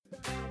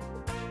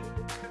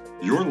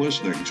You're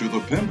listening to the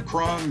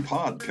Pimpcron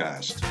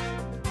Podcast.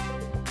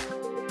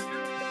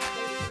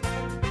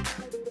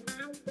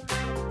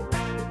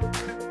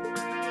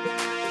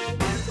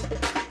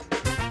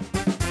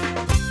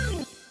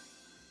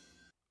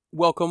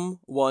 Welcome,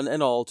 one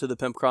and all, to the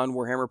Pimpcron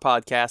Warhammer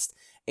Podcast,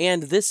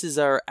 and this is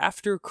our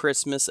After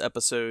Christmas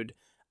episode.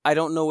 I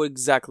don't know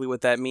exactly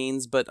what that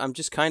means, but I'm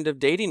just kind of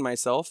dating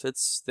myself.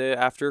 It's the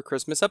After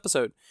Christmas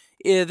episode.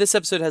 This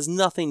episode has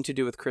nothing to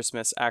do with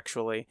Christmas,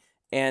 actually,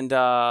 and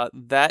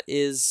that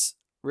is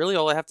really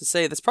all I have to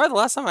say. That's probably the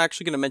last time I'm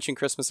actually going to mention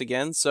Christmas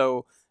again,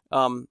 so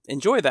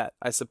enjoy that,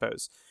 I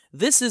suppose.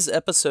 This is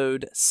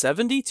episode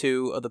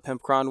 72 of the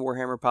Pimpcron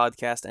Warhammer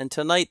Podcast, and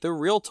tonight the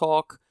real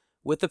talk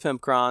with the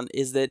Pimpcron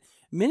is that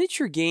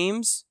miniature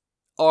games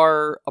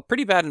are a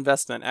pretty bad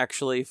investment,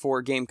 actually,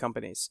 for game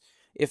companies.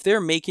 If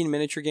they're making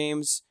miniature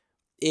games,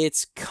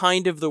 it's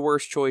kind of the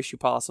worst choice you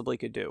possibly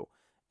could do.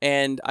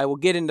 And I will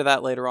get into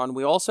that later on.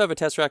 We also have a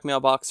Tesseract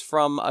mailbox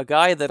from a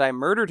guy that I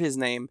murdered his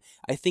name.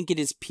 I think it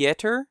is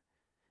Pieter.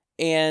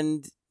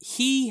 And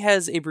he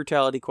has a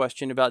brutality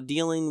question about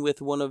dealing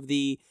with one of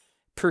the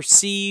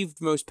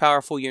perceived most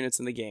powerful units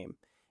in the game.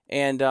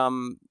 And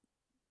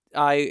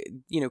I,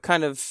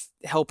 kind of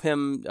help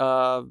him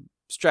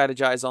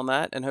strategize on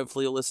that, and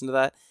hopefully you'll listen to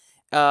that.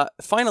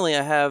 Finally,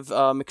 I have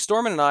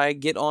McStorman and I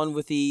get on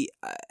with the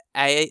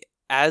Azurite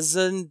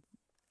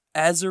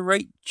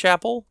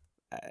Chapel,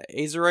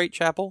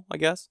 I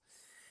guess.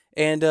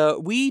 And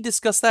we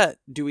discuss that.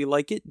 Do we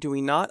like it? Do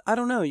we not? I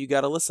don't know. You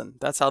got to listen.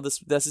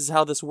 This is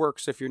how this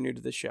works if you're new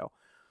to the show.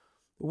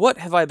 What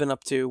have I been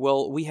up to?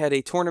 Well, we had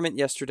a tournament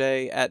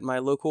yesterday at my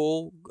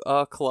local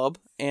club,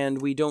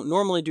 and we don't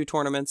normally do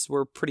tournaments.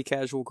 We're a pretty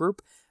casual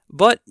group.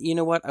 But, you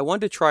know what? I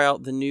wanted to try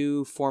out the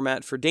new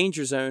format for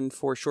Danger Zone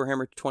for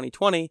Shorehammer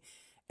 2020,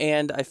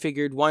 and I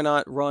figured why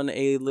not run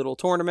a little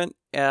tournament.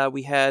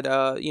 We had,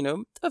 a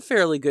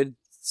fairly good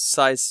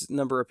size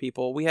number of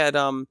people. We had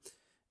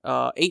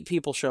 8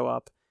 people show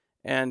up,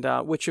 and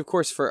which, of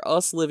course, for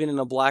us living in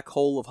a black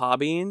hole of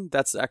hobbying,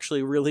 that's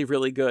actually really,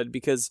 really good,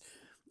 because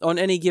on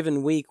any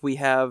given week, we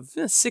have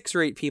 6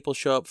 or 8 people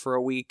show up for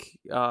a week,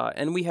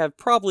 and we have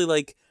probably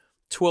like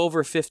 12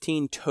 or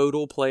 15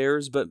 total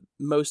players, but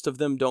most of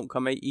them don't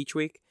come each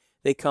week.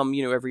 They come,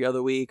 every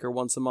other week or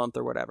once a month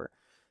or whatever.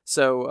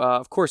 So,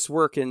 of course,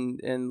 work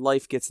and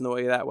life gets in the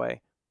way that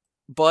way.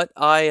 But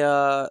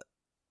I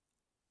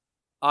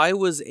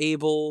was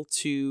able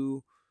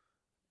to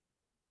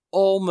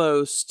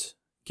almost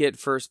get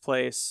first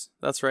place.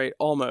 That's right,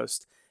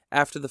 almost.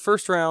 After the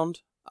first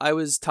round, I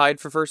was tied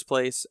for first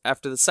place.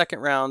 After the second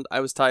round, I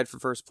was tied for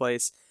first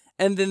place.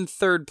 And then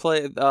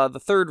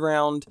the third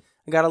round,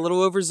 I got a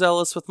little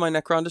overzealous with my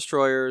Necron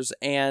destroyers,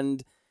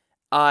 and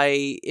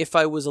if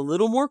I was a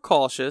little more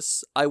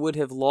cautious, I would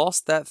have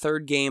lost that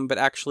third game, but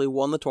actually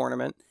won the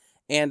tournament.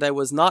 And I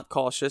was not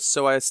cautious,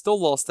 so I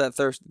still lost that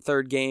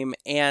third game,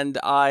 and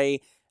I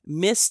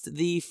missed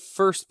the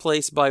first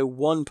place by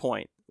 1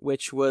 point,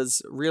 which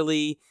was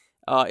really,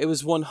 it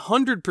was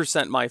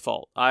 100% my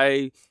fault.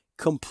 I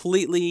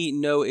completely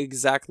know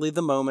exactly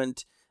the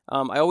moment.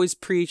 I always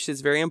preach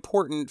it's very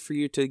important for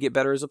you to get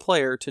better as a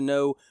player, to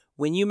know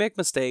when you make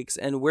mistakes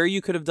and where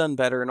you could have done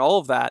better and all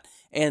of that.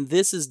 And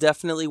this is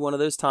definitely one of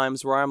those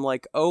times where I'm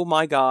like, oh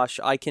my gosh,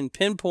 I can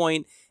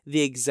pinpoint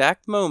the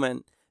exact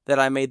moment that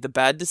I made the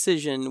bad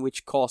decision,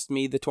 which cost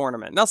me the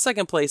tournament. Now,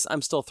 second place,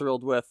 I'm still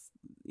thrilled with,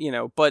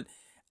 but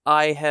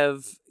I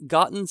have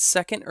gotten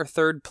second or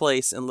third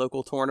place in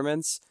local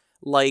tournaments,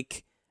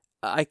 like,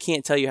 I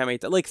can't tell you how many,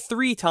 like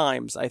 3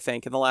 times, I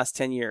think, in the last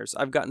 10 years,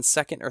 I've gotten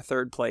second or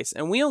third place.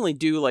 And we only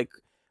do like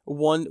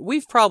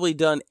we've probably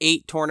done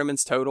 8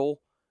 tournaments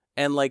total,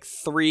 and like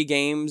 3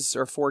 games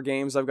or 4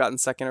 games, I've gotten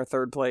second or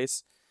third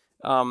place.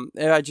 And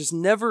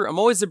I'm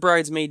always the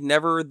bridesmaid,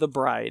 never the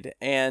bride.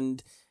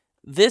 And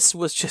this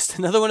was just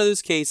another one of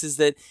those cases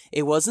that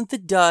it wasn't the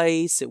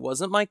dice, it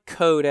wasn't my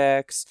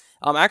codex.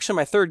 Actually,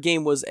 my third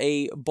game was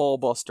a ball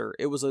buster.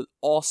 It was an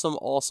awesome,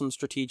 awesome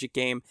strategic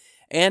game.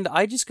 And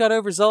I just got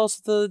overzealous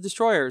with the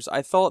destroyers.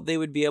 I thought they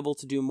would be able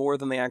to do more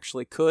than they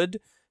actually could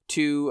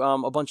to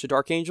a bunch of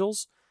Dark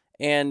Angels.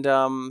 And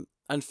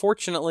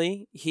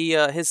unfortunately,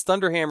 his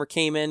Thunderhammer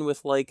came in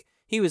with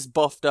he was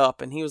buffed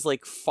up, and he was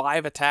like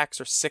 5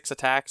 attacks or 6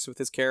 attacks with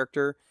his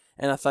character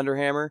and a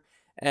Thunderhammer.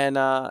 And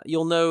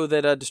you'll know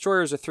that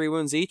destroyers are 3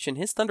 wounds each, and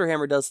his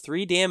Thunderhammer does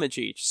 3 damage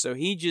each. So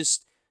he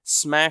just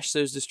smashed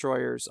those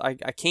destroyers. I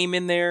came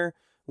in there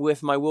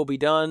with my Will Be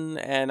Done,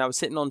 and I was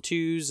hitting on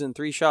 2s and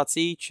 3 shots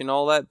each and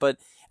all that,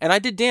 and I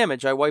did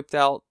damage. I wiped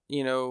out,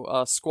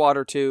 a squad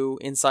or 2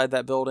 inside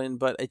that building,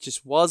 but it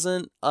just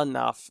wasn't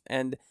enough,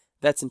 and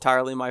that's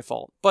entirely my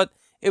fault. But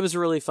it was a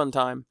really fun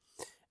time.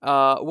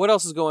 What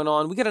else is going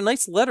on? We got a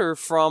nice letter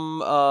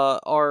from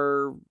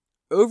our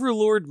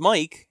Overlord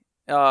Mike,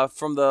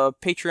 from the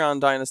Patreon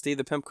dynasty,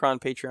 the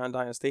Pimpcron Patreon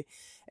dynasty.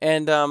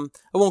 And I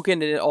won't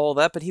get into all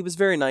that, but he was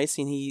very nice,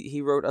 and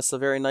he wrote us a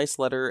very nice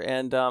letter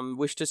and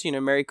wished us,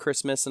 Merry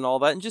Christmas and all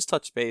that, and just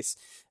touched base.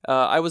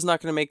 I was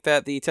not going to make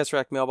that the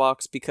Tesseract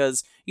mailbox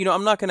because,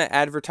 I'm not going to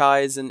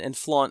advertise and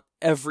flaunt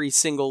every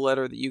single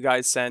letter that you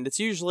guys send. It's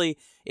usually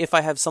if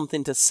I have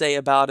something to say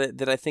about it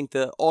that I think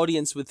the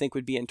audience would think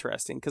would be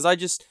interesting, because I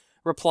just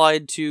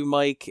replied to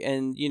Mike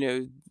and,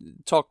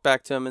 talked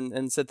back to him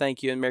and said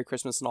thank you and Merry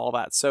Christmas and all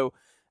that. So,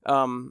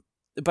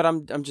 but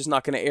I'm just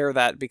not going to air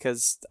that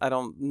because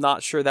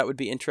not sure that would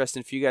be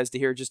interesting for you guys to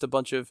hear just a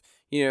bunch of,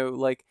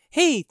 like,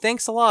 hey,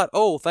 thanks a lot.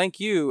 Oh, thank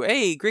you.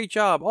 Hey, great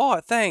job. Oh,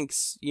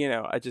 thanks.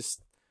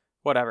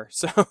 Whatever.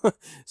 So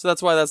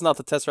that's why that's not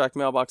the Tesseract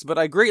mailbox, but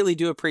I greatly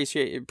do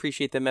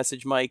appreciate the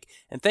message, Mike.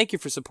 And thank you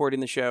for supporting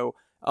the show.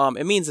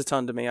 It means a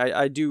ton to me.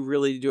 I do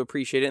really do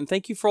appreciate it. And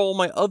thank you for all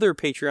my other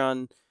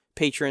Patreon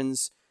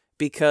patrons,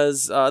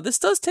 because this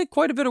does take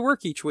quite a bit of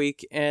work each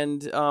week,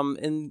 and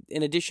in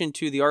addition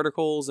to the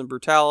articles and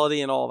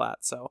brutality and all that.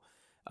 So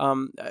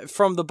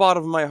from the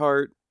bottom of my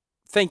heart,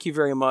 thank you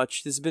very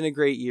much. This has been a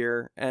great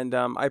year, and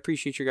I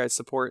appreciate your guys'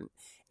 support,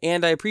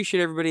 and I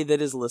appreciate everybody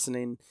that is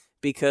listening,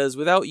 because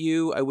without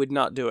you, I would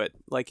not do it.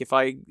 Like, if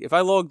I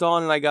logged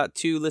on and I got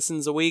 2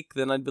 listens a week,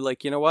 then I'd be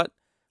like, you know what?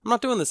 I'm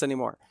not doing this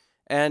anymore.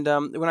 And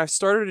when I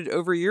started it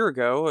over a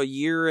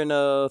year and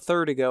a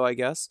third ago, I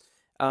guess,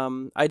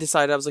 I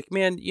decided, I was like,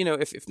 man,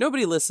 if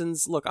nobody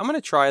listens, look, I'm going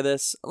to try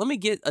this. Let me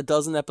get a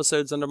dozen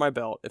episodes under my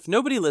belt. If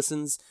nobody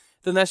listens,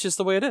 then that's just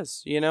the way it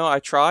is. I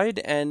tried,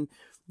 and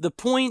the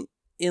point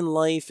in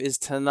life is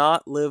to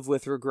not live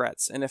with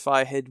regrets. And if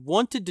I had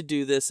wanted to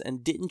do this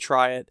and didn't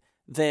try it,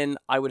 then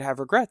I would have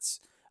regrets.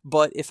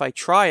 But if I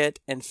try it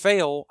and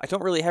fail, I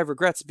don't really have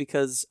regrets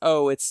because,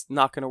 it's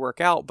not going to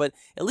work out. But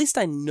at least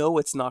I know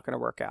it's not going to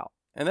work out.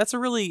 And that's a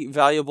really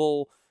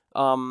valuable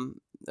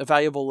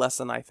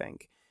lesson, I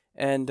think.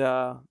 And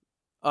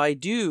I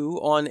do,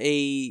 on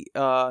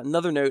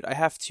another note, I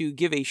have to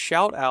give a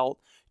shout out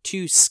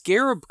to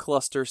Scarab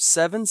Cluster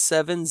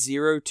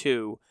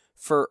 7702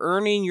 for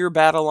earning your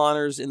battle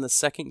honors in the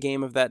second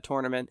game of that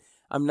tournament.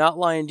 I'm not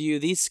lying to you.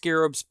 These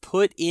Scarabs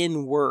put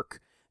in work.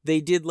 They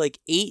did like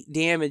 8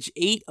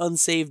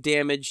 unsaved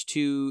damage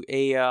to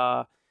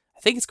I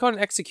think it's called an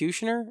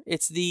Executioner.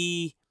 It's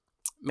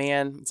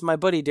my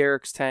buddy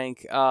Derek's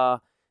tank.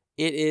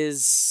 It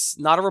is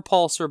not a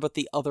Repulsor, but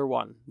the other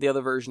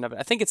version of it.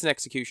 I think it's an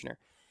Executioner.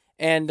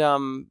 And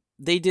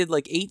they did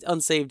like 8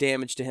 unsaved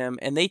damage to him,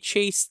 and they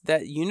chased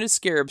that unit of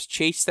Scarabs,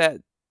 chased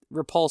that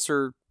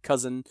Repulsor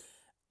cousin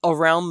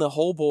around the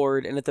whole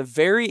board, and at the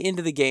very end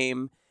of the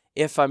game,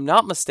 if I'm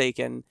not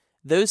mistaken,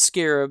 those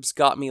Scarabs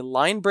got me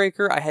Line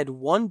Breaker. I had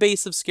 1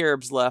 base of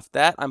Scarabs left,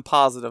 that I'm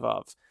positive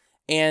of.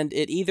 And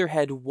it either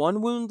had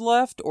 1 wound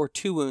left or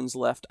 2 wounds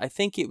left. I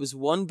think it was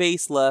 1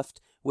 base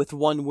left with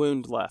 1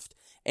 wound left.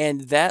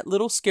 And that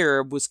little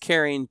Scarab was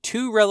carrying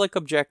 2 relic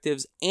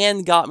objectives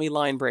and got me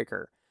Line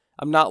Breaker.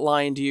 I'm not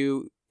lying to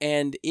you.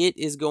 And it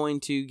is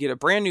going to get a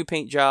brand new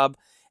paint job.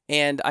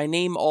 And I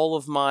name all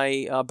of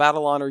my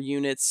Battle Honor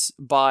units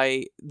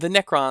by the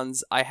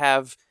Necrons. I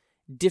have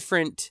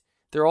different,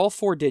 they're all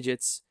 4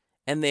 digits,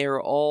 and they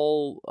are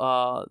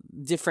all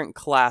different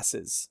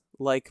classes.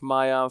 Like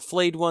my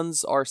flayed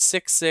ones are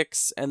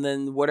 6/6, and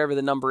then whatever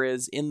the number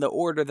is in the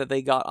order that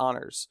they got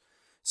honors.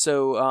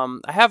 So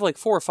I have like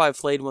 4 or 5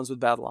 flayed ones with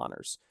battle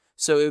honors.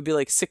 So it would be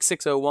like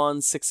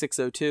 6601,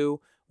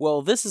 6602.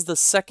 Well, this is the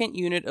second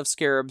unit of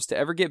Scarabs to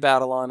ever get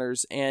battle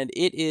honors, and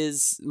it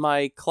is,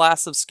 my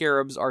class of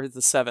Scarabs are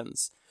the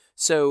 7s.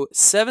 So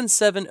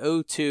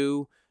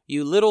 7702,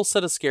 you little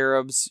set of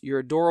Scarabs, you're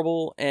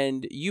adorable,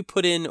 and you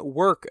put in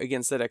work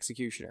against that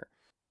Executioner.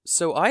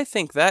 So I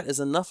think that is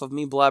enough of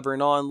me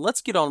blabbering on. Let's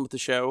get on with the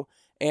show,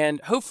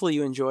 and hopefully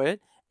you enjoy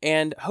it,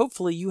 and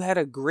hopefully you had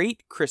a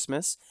great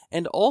Christmas,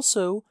 and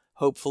also,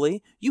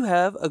 hopefully, you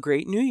have a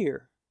great New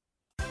Year.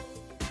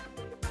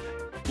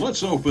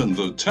 Let's open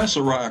the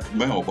Tesseract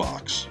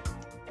mailbox.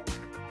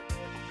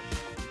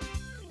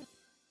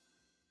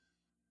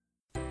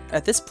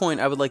 At this point,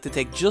 I would like to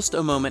take just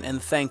a moment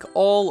and thank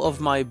all of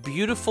my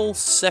beautiful,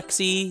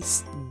 sexy,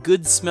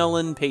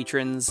 good-smelling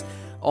patrons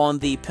on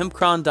the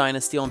Pimpcron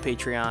Dynasty on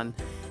Patreon.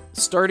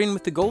 Starting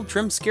with the gold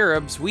trim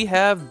Scarabs, we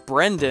have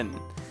Brendan,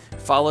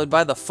 followed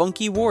by the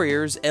Funky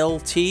Warriors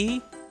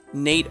LT,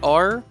 Nate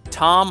R,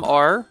 Tom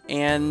R,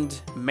 and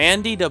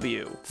Mandy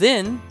W.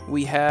 Then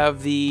we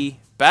have the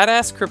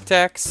Badass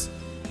Cryptex,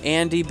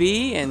 Andy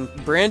B, and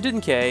Brandon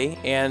K,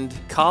 and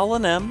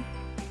Colin M.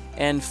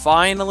 And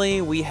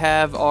finally, we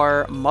have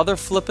our mother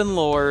flippin'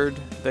 lord,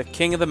 the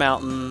king of the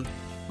mountain,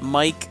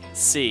 Mike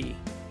C.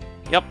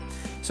 Yep.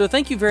 So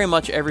thank you very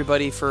much,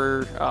 everybody,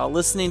 for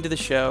listening to the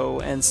show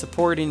and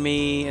supporting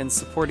me and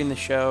supporting the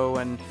show.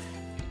 And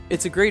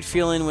it's a great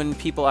feeling when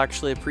people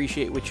actually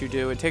appreciate what you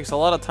do. It takes a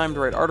lot of time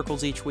to write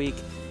articles each week.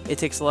 It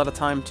takes a lot of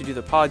time to do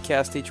the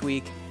podcast each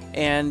week.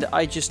 And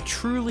I just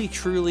truly,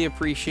 truly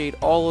appreciate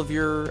all of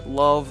your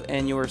love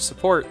and your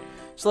support.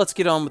 So let's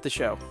get on with the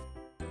show.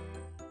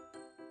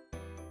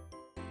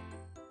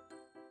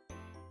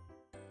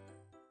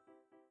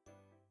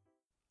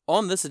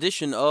 On this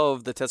edition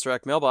of the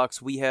Tesseract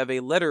Mailbox, we have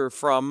a letter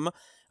from,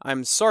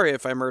 I'm sorry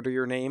if I murder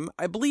your name,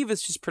 I believe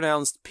it's just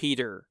pronounced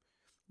Peter,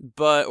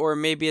 or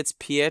maybe it's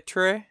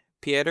Pieter?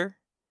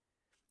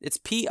 It's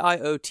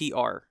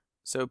Piotr,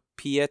 so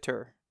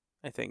Pieter,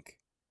 I think.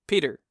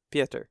 Pieter.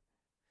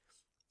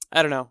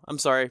 I don't know, I'm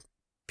sorry.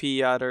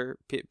 Pieter.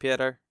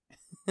 Pieter.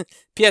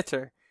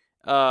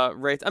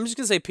 Right, I'm just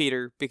gonna say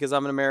Peter, because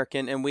I'm an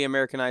American, and we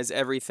Americanize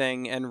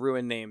everything and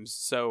ruin names,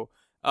 so...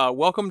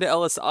 welcome to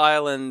Ellis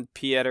Island,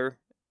 Pieter,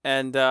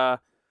 and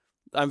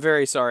I'm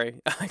very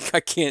sorry.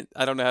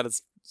 I don't know how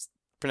to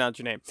pronounce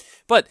your name.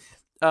 But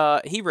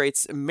he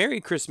writes, Merry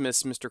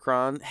Christmas, Mr.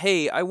 Kron.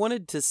 Hey, I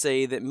wanted to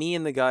say that me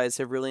and the guys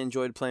have really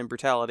enjoyed playing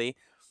Brutality.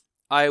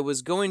 I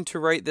was going to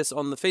write this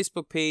on the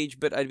Facebook page,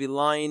 but I'd be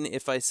lying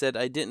if I said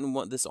I didn't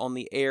want this on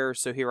the air,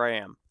 so here I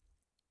am.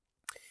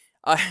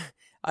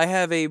 I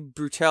have a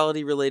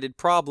Brutality-related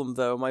problem,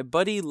 though. My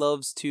buddy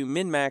loves to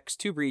min-max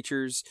 2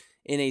 Breachers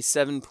in a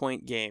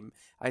 7-point game.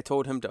 I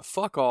told him to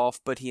fuck off,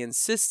 but he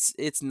insists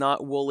it's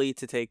not woolly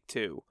to take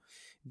 2.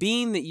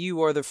 Being that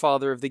you are the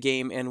father of the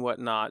game and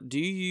whatnot, do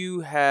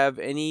you have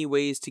any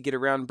ways to get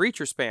around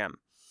Breacher spam?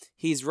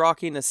 He's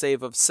rocking a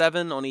save of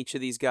 7 on each of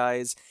these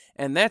guys,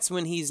 and that's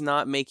when he's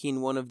not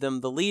making one of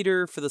them the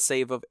leader for the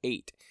save of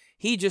 8.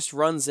 He just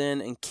runs in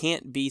and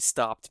can't be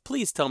stopped.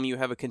 Please tell me you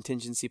have a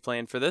contingency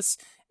plan for this.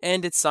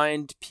 And it's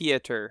signed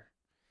Pieter.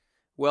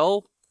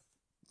 Well,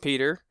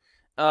 Peter,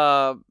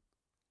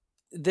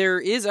 there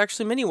is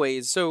actually many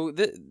ways. So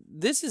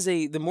this is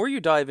the more you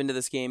dive into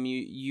this game,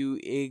 you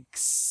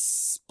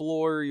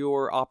explore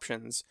your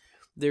options.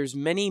 There's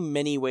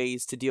many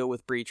ways to deal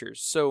with breachers.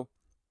 So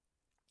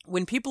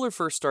when people are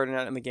first starting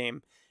out in the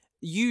game,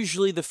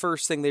 usually the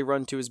first thing they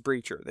run to is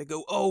breacher. They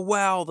go, "Oh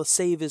wow, the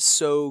save is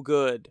so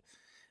good."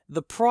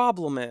 The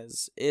problem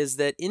is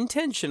that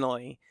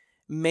intentionally,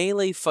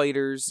 melee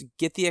fighters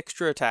get the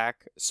extra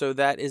attack, so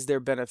that is their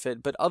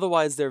benefit, but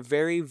otherwise they're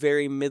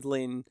very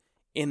middling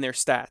in their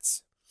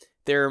stats.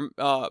 They're,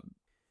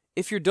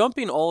 if you're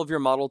dumping all of your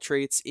model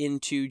traits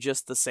into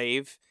just the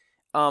save,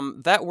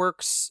 that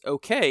works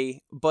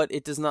okay, but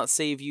it does not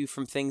save you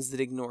from things that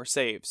ignore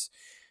saves.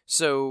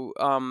 So,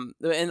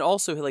 and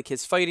also, like,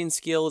 his fighting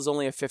skill is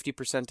only a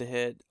 50% to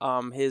hit,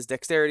 his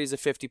dexterity is a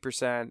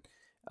 50%,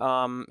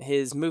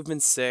 his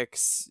movement's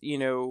 6,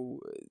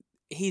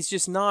 he's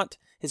just not...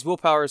 His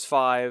willpower is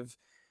 5.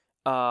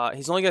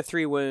 He's only got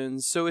 3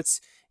 wounds, so he's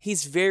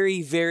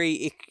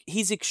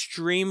he's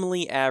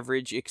extremely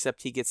average,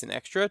 except he gets an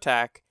extra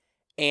attack,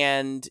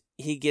 and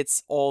he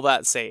gets all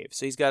that save.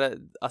 So he's got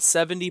a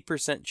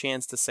 70%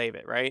 chance to save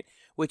it, right?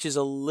 Which is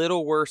a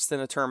little worse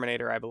than a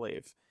Terminator, I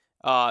believe.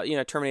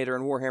 Terminator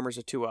and Warhammer's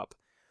a 2-up.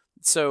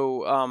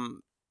 So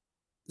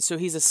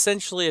he's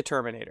essentially a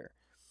Terminator.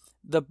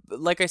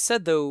 Like I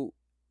said, though,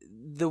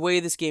 the way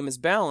this game is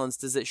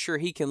balanced is that sure,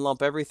 he can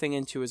lump everything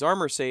into his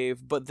armor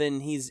save, but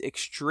then he's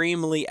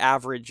extremely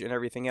average in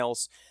everything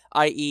else,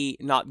 i.e.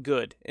 not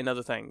good in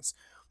other things.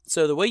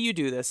 So the way you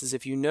do this is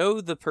if you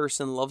know the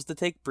person loves to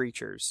take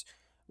breachers,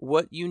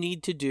 what you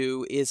need to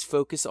do is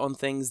focus on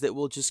things that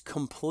will just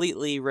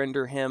completely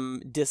render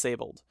him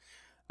disabled.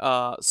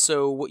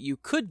 So what you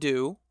could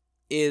do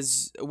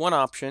is one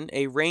option,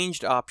 a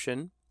ranged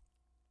option,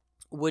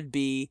 would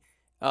be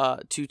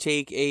to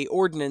take a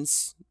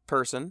ordnance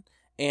person.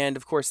 And,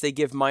 of course, they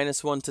give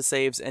 -1 to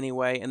saves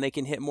anyway, and they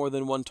can hit more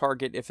than one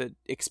target if it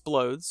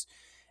explodes.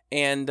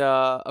 And,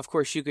 of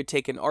course, you could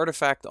take an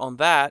artifact on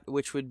that,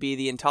 which would be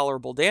the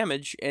intolerable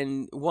damage,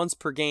 and once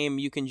per game,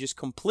 you can just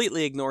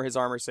completely ignore his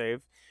armor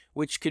save,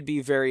 which could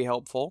be very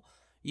helpful.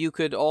 You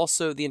could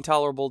also, the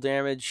intolerable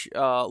damage,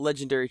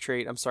 legendary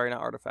trait, I'm sorry,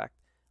 not artifact.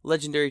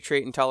 Legendary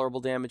trait,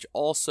 intolerable damage,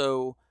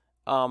 also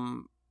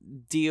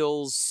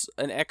deals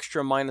an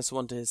extra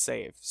 -1 to his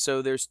save.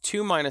 So there's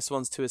 2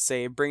 -1s to his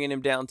save, bringing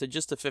him down to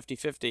just a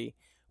 50-50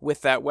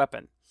 with that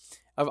weapon.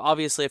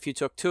 Obviously, if you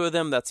took 2 of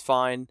them, that's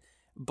fine.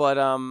 But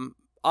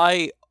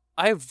I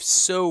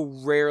so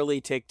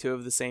rarely take 2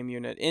 of the same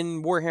unit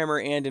in Warhammer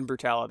and in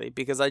Brutality,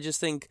 because I just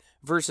think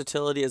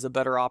versatility is a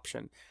better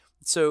option.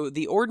 So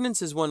the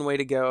Ordnance is one way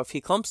to go. If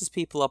he clumps his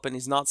people up and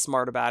he's not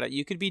smart about it,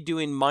 you could be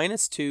doing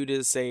 -2 to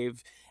the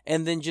save,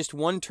 and then just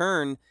one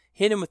turn,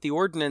 hit him with the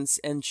Ordnance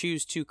and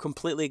choose to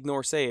completely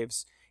ignore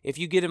saves. If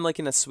you get him like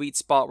in a sweet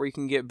spot where you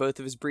can get both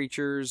of his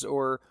breachers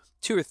or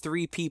 2 or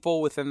 3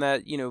 people within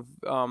that,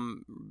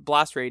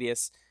 blast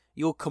radius,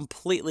 you'll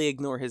completely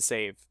ignore his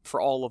save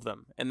for all of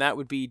them, and that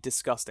would be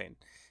disgusting.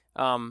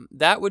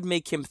 That would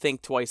make him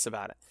think twice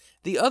about it.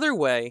 The other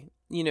way,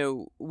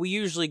 we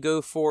usually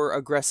go for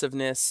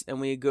aggressiveness and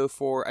we go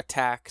for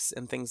attacks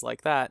and things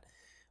like that.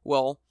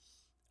 Well,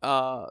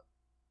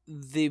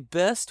 the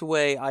best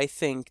way, I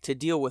think, to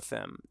deal with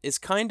them is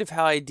kind of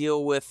how I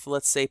deal with,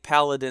 let's say,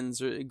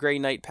 Paladins or Grey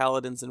Knight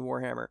Paladins in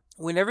Warhammer.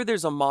 Whenever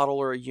there's a model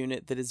or a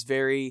unit that is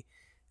very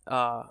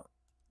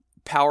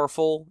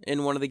powerful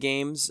in one of the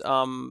games,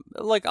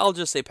 like I'll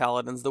just say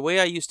Paladins. The way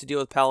I used to deal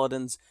with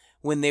Paladins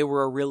when they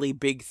were a really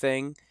big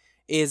thing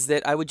is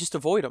that I would just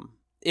avoid them.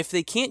 if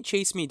they can't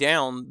chase me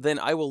down, then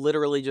I will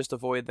literally just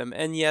avoid them.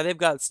 And yeah, they've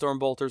got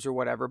Stormbolters or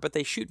whatever, but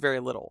they shoot very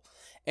little.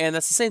 And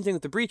that's the same thing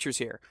with the Breachers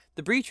here.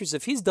 The Breachers,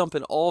 if he's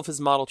dumping all of his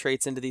model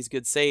traits into these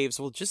good saves,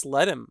 well, just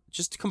let him.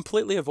 Just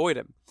completely avoid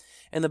him.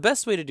 And the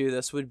best way to do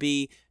this would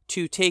be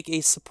to take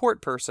a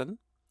support person,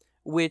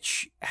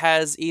 which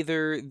has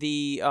either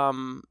the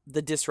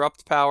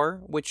disrupt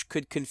power, which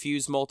could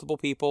confuse multiple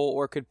people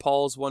or could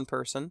pause one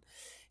person.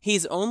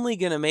 He's only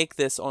going to make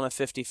this on a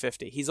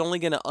 50-50. He's only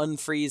going to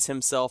unfreeze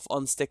himself,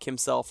 unstick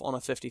himself on a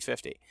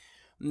 50-50.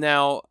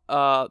 Now,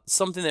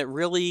 something that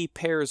really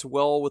pairs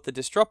well with the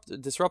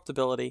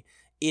disruptability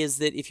is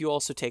that if you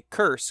also take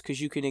Curse,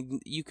 because you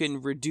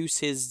can reduce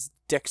his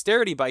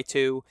dexterity by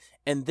 2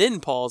 and then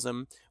pause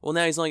him, well,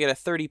 now he's only got a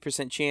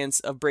 30% chance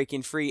of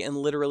breaking free and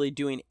literally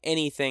doing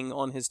anything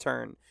on his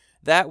turn.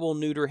 That will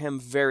neuter him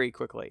very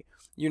quickly.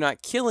 You're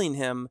not killing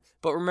him,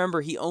 but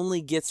remember, he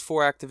only gets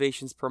 4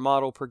 activations per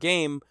model per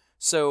game,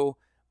 so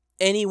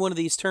any one of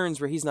these turns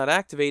where he's not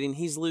activating,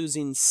 he's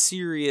losing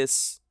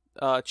serious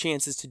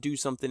chances to do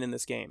something in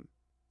this game.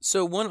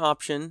 So one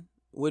option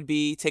would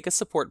be take a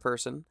support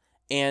person,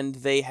 and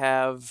they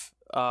have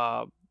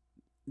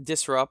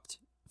Disrupt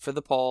for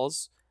the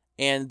pause,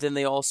 and then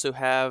they also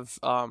have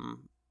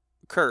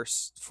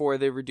Curse for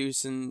the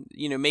reducing,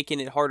 making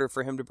it harder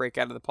for him to break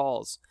out of the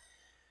pause.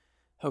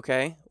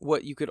 Okay,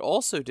 what you could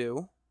also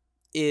do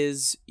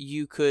is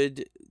you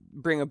could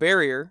bring a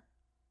barrier.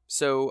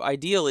 So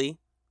ideally,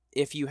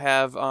 if you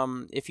have,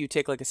 if you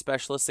take like a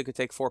specialist that could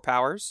take 4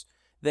 powers,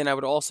 then I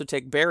would also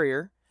take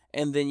barrier,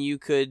 and then you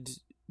could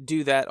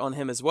do that on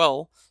him as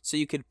well. So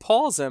you could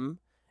pause him,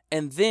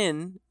 and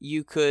then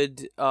you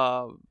could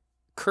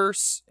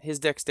curse his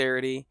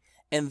dexterity,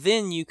 and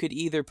then you could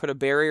either put a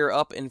barrier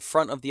up in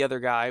front of the other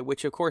guy,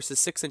 which of course is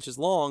 6 inches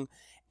long,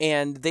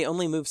 and they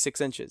only move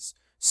 6 inches.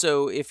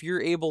 So if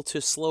you're able to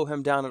slow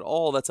him down at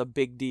all, that's a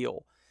big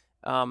deal.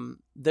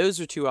 Those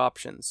are 2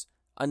 options.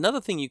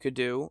 Another thing you could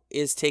do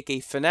is take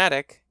a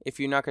fanatic. If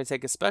you're not going to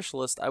take a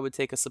specialist, I would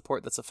take a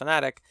support that's a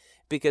fanatic,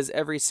 because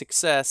every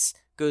success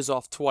goes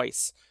off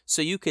twice.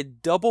 So you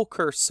could double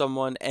curse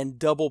someone and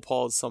double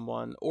pause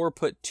someone, or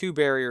put 2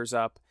 barriers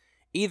up.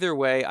 Either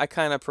way, I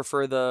kind of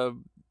prefer the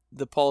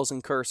pause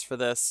and curse for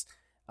this.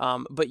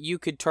 But you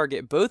could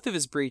target both of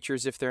his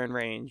breachers if they're in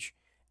range,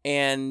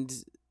 and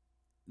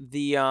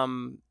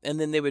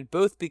then they would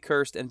both be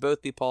cursed and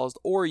both be paused,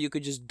 or you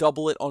could just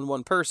double it on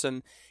one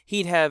person.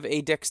 He'd have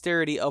a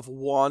dexterity of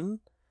 1,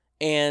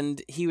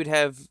 and he would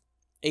have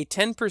a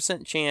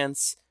 10%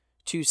 chance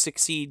to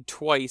succeed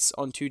twice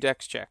on 2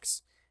 dex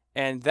checks,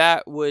 and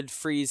that would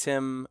freeze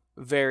him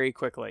very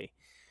quickly.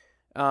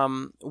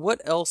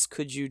 What else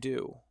could you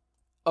do?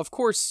 Of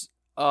course,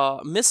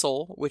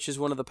 Missile, which is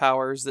one of the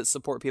powers that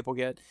support people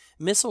get,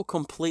 Missile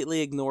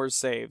completely ignores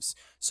saves.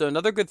 So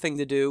another good thing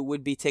to do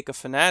would be take a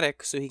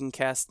fanatic so he can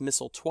cast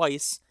Missile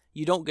twice.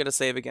 You don't get a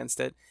save against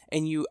it,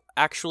 and you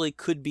actually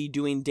could be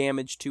doing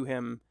damage to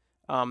him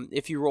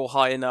if you roll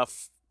high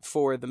enough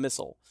for the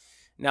Missile.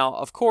 Now,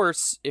 of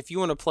course, if you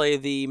want to play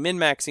the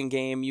min-maxing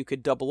game, you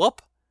could double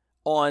up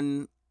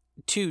on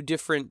 2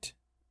 different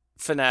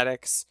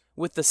fanatics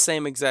with the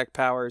same exact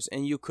powers,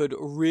 and you could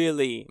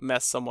really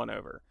mess someone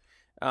over.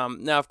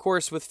 Now, of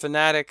course, with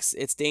fanatics,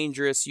 it's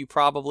dangerous. You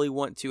probably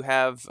want to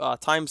have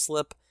time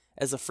slip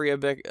as a free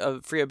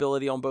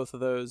ability on both of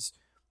those,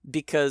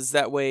 because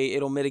that way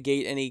it'll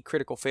mitigate any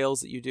critical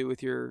fails that you do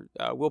with your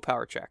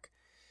willpower check.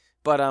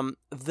 But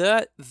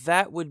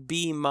that would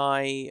be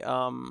my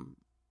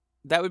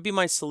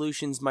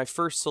solutions, my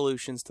first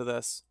solutions to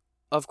this.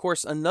 Of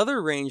course,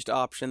 another ranged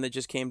option that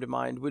just came to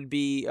mind would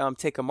be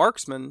take a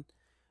marksman,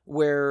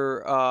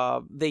 where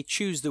they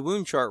choose the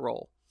wound chart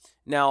roll.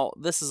 Now,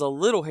 this is a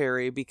little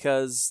hairy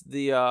because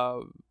the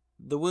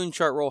wound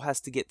chart roll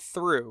has to get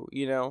through,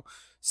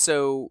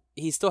 so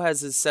he still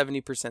has his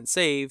 70%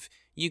 save.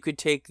 You could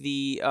take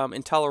the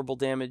intolerable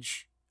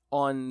damage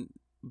on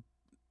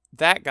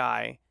that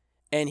guy,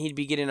 and he'd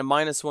be getting a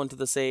 -1 to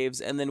the saves,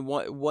 and then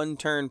one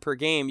turn per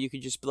game, you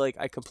could just be like,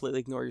 I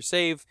completely ignore your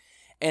save,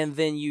 and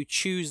then you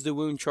choose the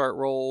wound chart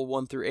roll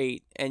 1 through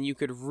 8, and you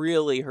could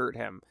really hurt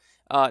him.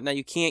 Now,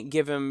 you can't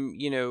give him,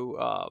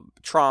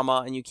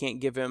 trauma, and you can't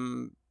give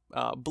him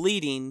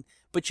bleeding,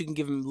 but you can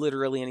give him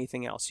literally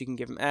anything else. You can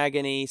give him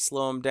agony,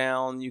 slow him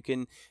down. You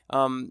can,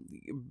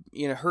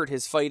 hurt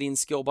his fighting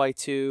skill by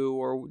 2,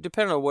 or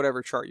depending on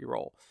whatever chart you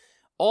roll.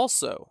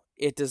 Also,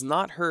 it does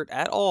not hurt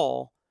at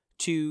all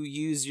to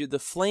use the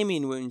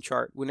flaming wound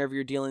chart whenever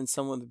you're dealing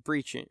someone with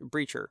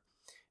breacher,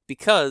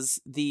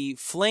 because the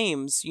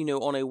flames,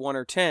 on a 1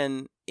 or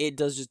 10, it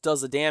just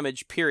does a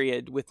damage,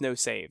 period, with no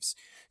saves.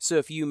 So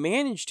if you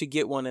manage to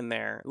get one in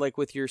there, like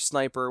with your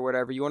sniper or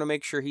whatever, you want to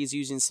make sure he's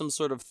using some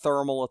sort of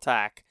thermal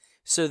attack,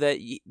 so that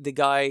the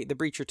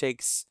breacher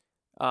takes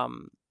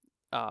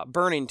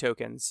burning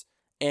tokens,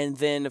 and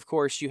then of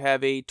course you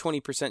have a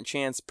 20%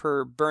 chance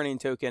per burning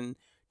token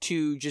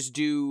to just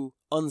do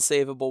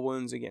unsavable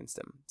wounds against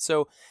him.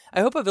 So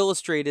I hope I've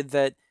illustrated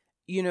that,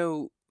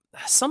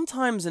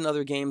 sometimes in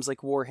other games like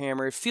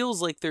Warhammer, it feels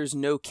like there's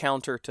no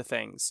counter to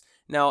things.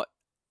 Now,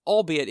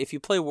 albeit if you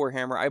play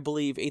Warhammer, I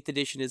believe 8th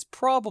edition is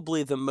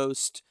probably the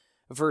most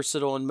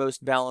versatile and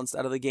most balanced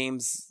out of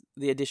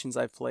the editions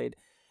I've played.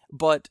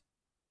 But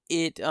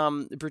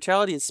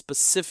brutality is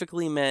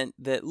specifically meant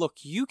that, look,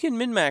 you can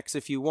min-max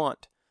if you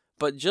want,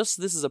 but this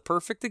is a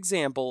perfect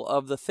example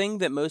of the thing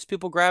that most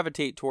people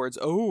gravitate towards.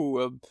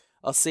 Oh,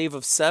 a save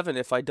of 7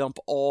 if I dump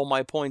all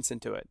my points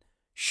into it.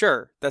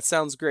 Sure, that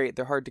sounds great.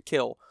 They're hard to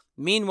kill.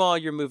 Meanwhile,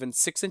 you're moving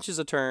 6 inches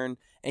a turn,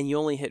 and you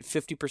only hit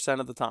 50%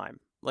 of the time.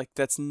 Like,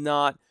 that's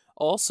not...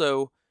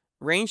 Also,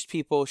 ranged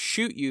people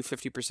shoot you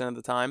 50% of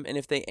the time, and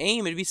if they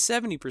aim, it'd be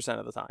 70%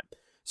 of the time.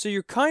 So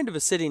you're kind of a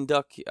sitting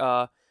duck,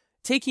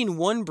 taking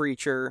one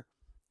breacher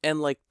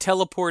and, like,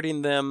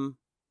 teleporting them,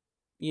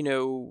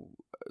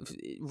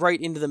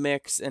 right into the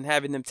mix and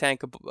having them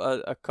tank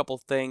a couple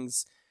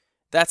things.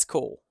 That's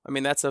cool. I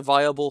mean, that's a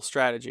viable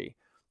strategy.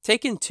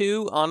 Taking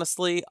 2,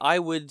 honestly, I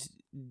would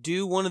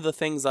do one of the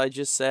things I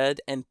just said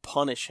and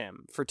punish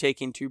him for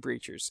taking 2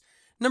 breachers.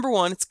 Number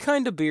 1, it's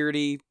kind of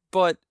beardy,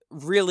 but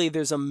really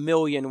there's a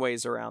million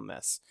ways around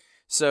this.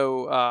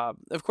 So,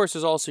 of course,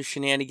 there's also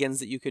shenanigans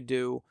that you could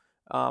do.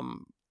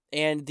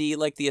 And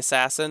the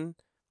assassin,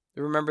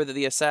 remember that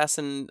the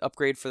assassin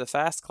upgrade for the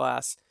fast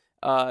class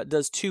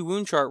does 2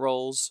 wound chart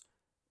rolls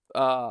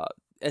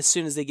as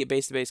soon as they get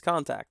base-to-base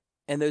contact.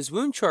 And those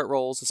wound chart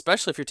rolls,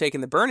 especially if you're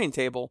taking the burning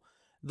table,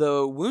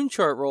 the wound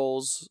chart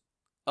rolls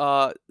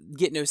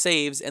get no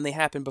saves, and they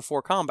happen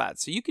before combat.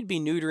 So you could be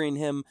neutering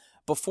him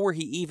before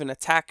he even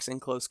attacks in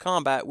close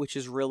combat, which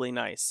is really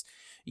nice.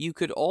 You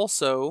could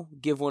also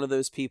give one of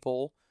those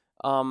people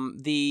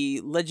the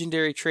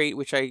legendary trait,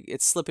 which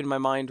it's slipping my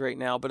mind right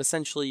now, but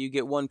essentially you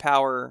get 1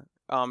 power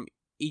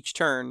each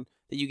turn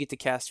that you get to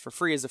cast for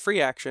free as a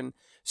free action.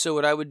 So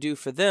what I would do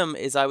for them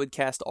is I would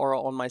cast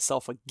Aura on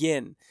myself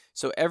again.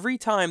 So every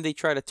time they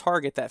try to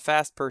target that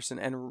fast person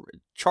and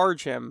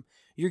charge him,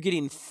 you're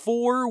getting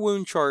 4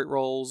 wound chart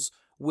rolls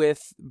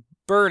with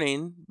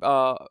burning,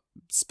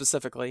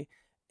 specifically,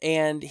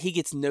 and he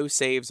gets no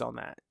saves on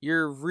that.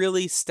 You're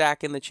really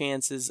stacking the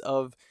chances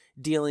of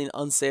dealing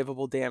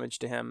unsavable damage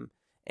to him,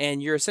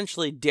 and you're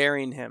essentially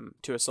daring him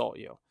to assault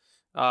you.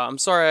 I'm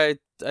sorry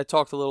I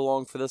talked a little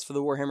long for this for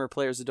the Warhammer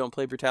players that don't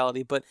play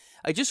Brutality, but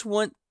I just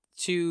want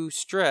to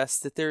stress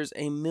that there's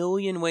a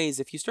million ways.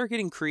 If you start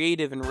getting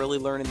creative and really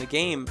learning the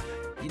game,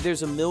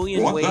 there's a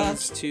million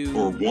ways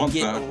to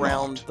get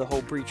around the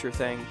whole breacher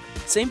thing.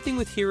 Same thing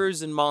with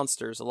heroes and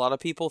monsters. A lot of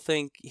people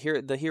think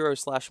the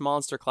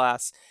hero/monster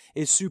class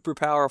is super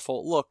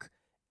powerful. Look,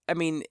 I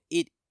mean,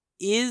 it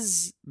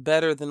is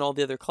better than all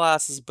the other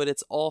classes, but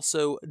it's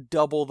also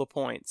double the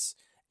points,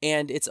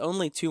 and it's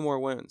only 2 more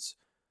wounds.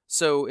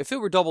 So if it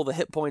were double the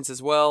hit points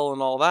as well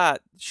and all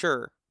that,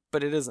 sure,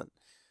 but it isn't.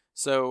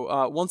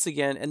 So once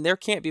again, and there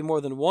can't be more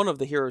than one of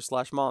the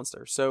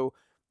hero/monster. So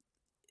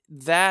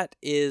that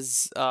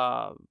is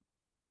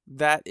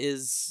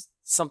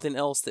something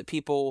else that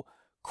people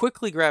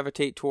quickly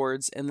gravitate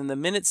towards, and then the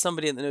minute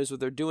somebody that knows what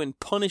they're doing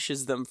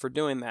punishes them for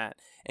doing that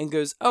and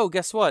goes, oh,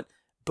 guess what?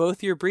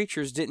 Both your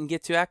breachers didn't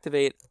get to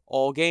activate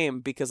all game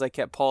because I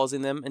kept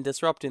pausing them and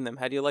disrupting them.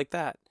 How do you like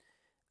that?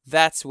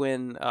 That's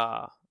when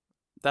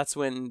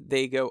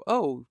they go,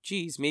 oh,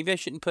 geez, maybe I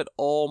shouldn't put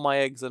all my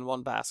eggs in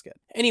one basket.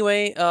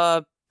 Anyway,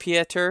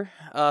 Pieter,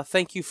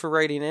 thank you for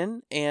writing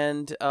in,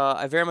 and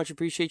I very much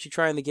appreciate you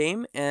trying the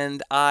game,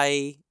 and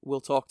I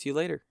will talk to you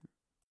later.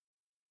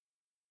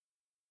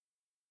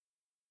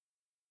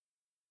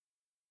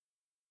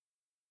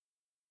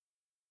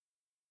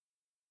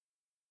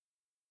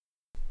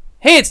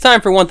 Hey, it's time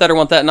for Want That or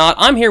Want That Not.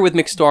 I'm here with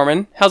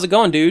McStorman. How's it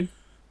going, dude?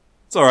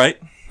 It's all right.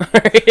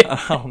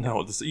 I don't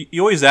know. You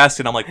always ask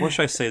it. I'm like, what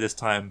should I say this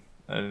time?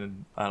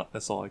 And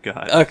that's all I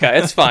got. Okay,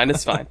 it's fine.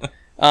 It's fine.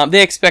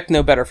 They expect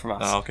no better from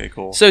us. Oh, okay,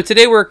 cool. So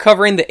today we're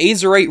covering the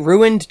Azerite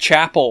Ruined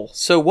Chapel.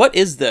 So what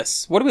is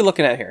this? What are we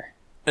looking at here?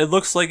 It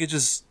looks like it's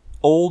just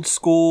old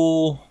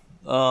school,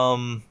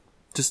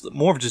 just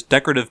more of just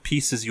decorative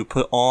pieces you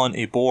put on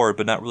a board,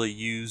 but not really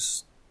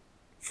use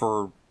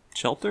for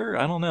shelter.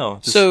 I don't know.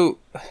 So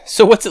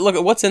what's it?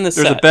 What's in this?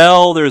 There's set? a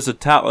bell. There's a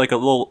like a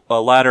little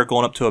ladder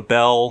going up to a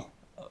bell.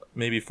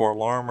 Maybe for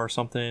alarm or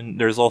something.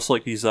 There's also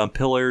like these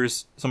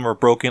pillars. Some are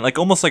broken, like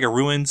almost like a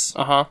ruins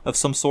of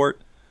some sort.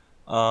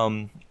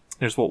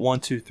 There's 1,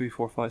 2, 3,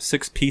 4, 5,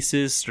 6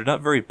 pieces. They're not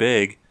very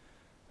big.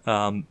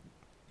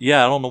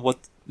 Yeah, I don't know what.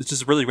 It's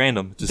just really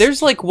random.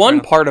 There's like one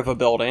random part of a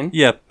building.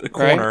 Yeah, a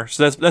corner. Right?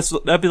 So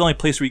that'd be the only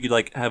place where you could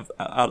like have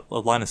a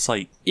line of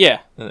sight.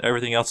 Yeah. And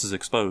everything else is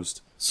exposed.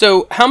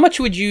 So how much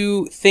would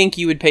you think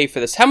you would pay for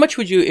this? How much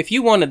would you, if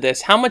you wanted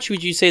this, how much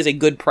would you say is a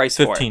good price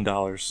for it?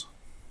 $15.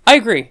 I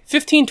agree.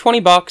 $15,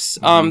 $20.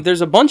 Mm-hmm.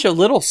 There's a bunch of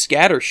little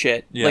scatter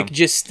shit. Yeah. Like,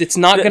 just, it's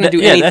not going to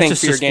do anything that's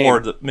for your game. Yeah,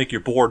 that's just make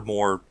your board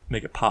more,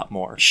 make it pop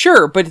more.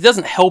 Sure, but it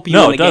doesn't help you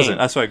in the game. No, it doesn't.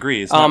 That's what I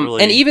agree. It's not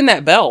really... And even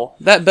that bell,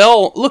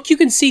 look, you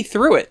can see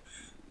through it.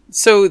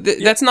 So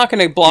that's not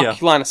going to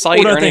block line of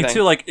sight or anything. Thing,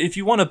 too, like, if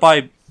you want to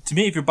buy, to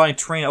me, if you're buying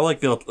terrain, I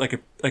would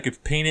I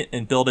could paint it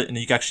and build it, and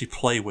you can actually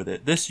play with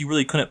it. This, you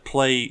really couldn't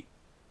play.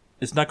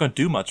 It's not going to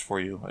do much for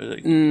you.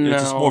 No.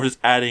 It's just more of just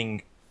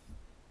adding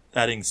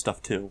adding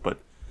stuff too, but.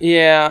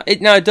 Yeah,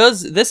 it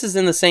does. This is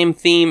in the same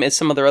theme as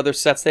some of their other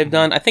sets they've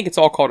done. I think it's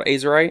all called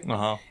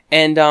Azerite.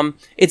 And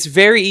it's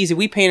very easy.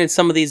 We painted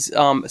some of these,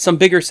 some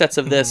bigger sets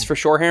of this for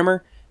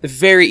Shorehammer. They're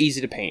very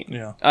easy to paint.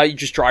 Yeah. You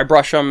just dry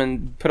brush them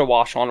and put a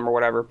wash on them or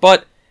whatever.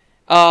 But,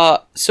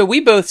 so we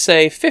both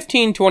say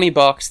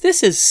 $15-$20.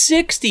 This is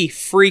 $60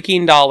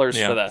 freaking dollars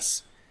for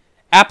this.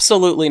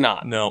 Absolutely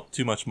not. No,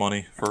 too much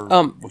money for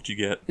what you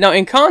get. Now,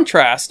 in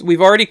contrast, we've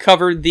already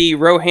covered the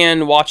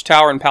Rohan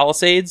Watchtower and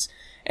Palisades.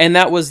 And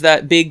that was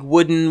that big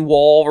wooden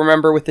wall,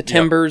 remember, with the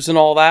timbers and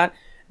all that?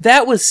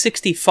 That was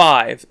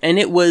 $65, and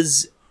it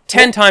was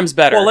 10 times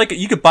better. Well, like,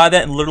 you could buy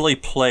that and literally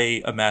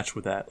play a match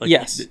with that. Like,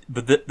 yes.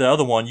 But the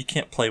other one, you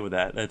can't play with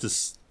that. It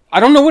just... I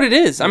don't know what it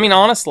is. I mean,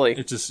 honestly.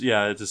 It just,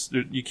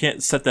 you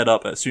can't set that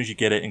up as soon as you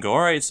get it and go,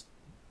 all right,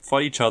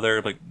 fight each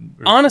other. Like,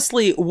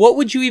 honestly, what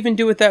would you even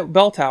do with that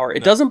bell tower?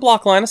 It doesn't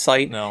block line of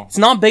sight. No. It's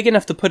not big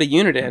enough to put a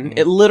unit in.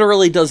 It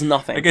literally does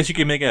nothing. I guess you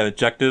can make an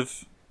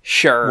objective...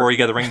 Sure. Or you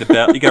got to ring the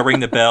bell. You got to ring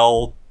the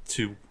bell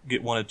to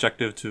get one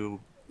objective to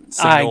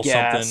signal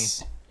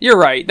something. You're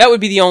right. That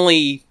would be the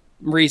only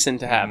reason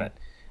to have it.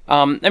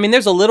 I mean,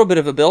 there's a little bit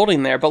of a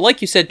building there, but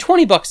like you said,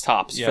 $20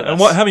 tops. Yeah. For this.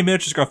 And how many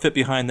miniatures are going to fit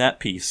behind that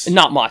piece?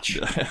 Not much.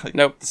 Like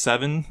Nope.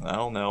 7? I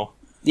don't know.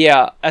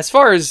 Yeah, as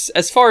far as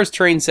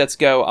train sets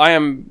go, I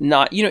am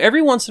not. You know,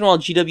 every once in a while,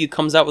 GW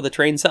comes out with a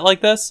train set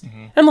like this,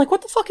 and I'm like,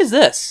 what the fuck is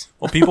this?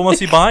 Well, people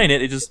must be buying it.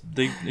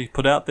 They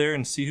put it out there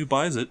and see who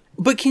buys it.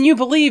 But can you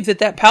believe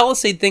that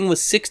Palisade thing was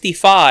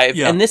 $65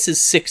 and this is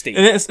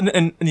 $60?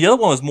 And the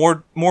other one was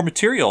more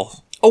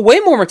material. Oh,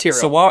 way more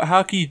material. So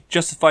how can you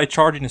justify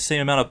charging the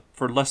same amount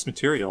for less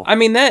material? I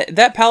mean,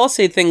 that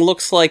Palisade thing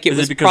looks like it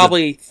was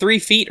probably 3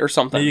 feet or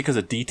something. Maybe because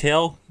of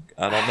detail.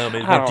 I don't know.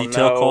 Maybe more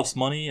detail costs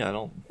money. I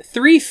don't.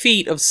 3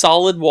 feet of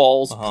solid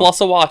walls plus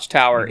a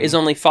watchtower is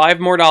only $5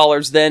 more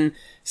than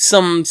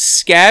some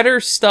scatter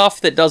stuff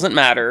that doesn't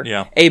matter.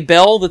 Yeah. A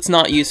bell that's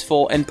not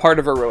useful and part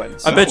of a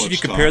ruins. I bet you if you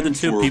compare the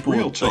two, people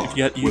would,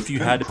 if you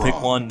had to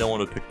pick one, no one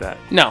would pick that.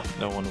 No.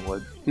 No one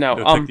would. No.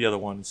 They would pick the other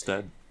one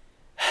instead.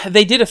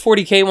 They did a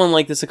 40K one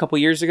like this a couple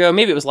years ago.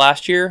 Maybe it was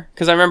last year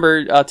because I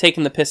remember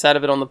taking the piss out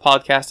of it on the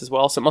podcast as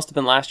well. So it must have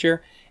been last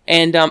year.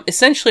 And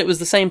essentially, it was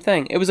the same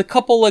thing. It was a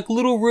couple like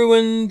little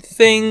ruined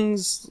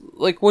things.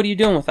 Like, what are you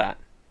doing with that?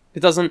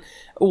 It doesn't.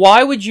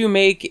 Why would you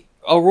make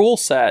a rule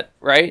set,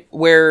 right,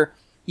 where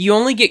you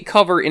only get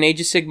cover in Age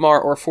of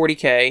Sigmar or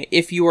 40K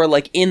if you are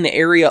like in the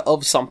area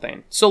of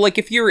something? So, like,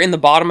 if you're in the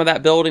bottom of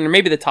that building or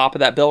maybe the top of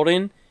that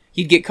building,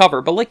 you'd get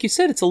cover. But like you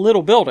said, it's a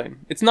little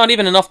building. It's not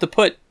even enough to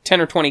put 10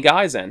 or 20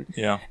 guys in.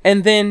 Yeah.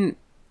 And then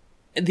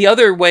the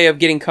other way of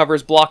getting cover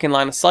is blocking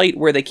line of sight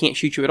where they can't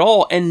shoot you at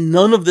all, and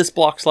none of this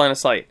blocks line of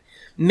sight.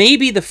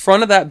 Maybe the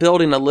front of that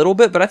building a little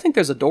bit, but I think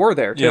there's a door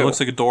there, too. Yeah, it looks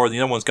like a door. The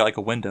other one's got like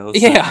a window. So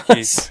yeah.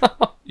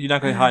 You're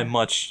not going to hide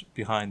much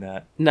behind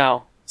that.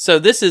 No. So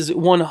this is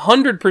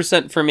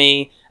 100% for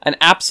me, and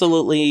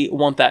absolutely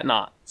want that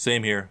not.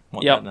 Same here.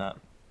 Want that not.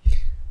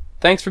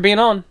 Thanks for being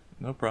on.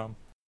 No problem.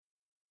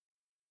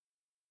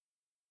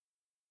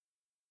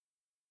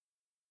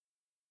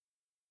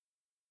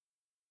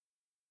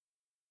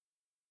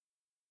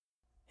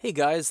 Hey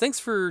guys, thanks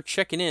for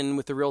checking in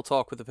with the Real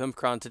Talk with the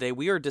Pimpcron today.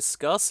 We are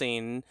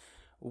discussing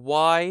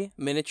why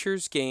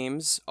miniatures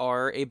games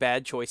are a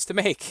bad choice to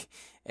make.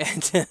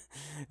 And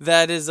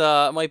that is,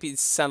 might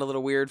sound a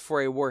little weird for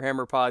a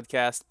Warhammer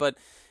podcast, but,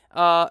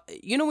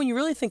 when you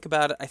really think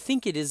about it, I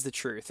think it is the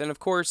truth. And of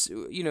course,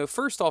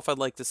 first off, I'd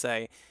like to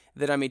say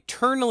that I'm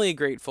eternally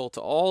grateful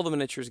to all the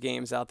miniatures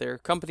games out there,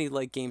 companies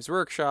like Games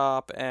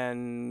Workshop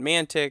and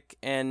Mantic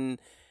and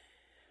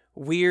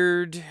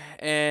Weird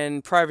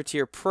and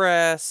Privateer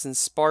Press and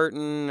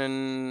Spartan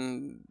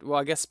and,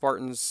 well, I guess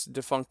Spartan's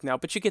defunct now,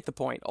 but you get the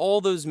point.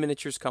 All those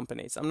miniatures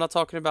companies. I'm not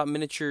talking about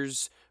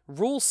miniatures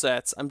rule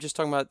sets. I'm just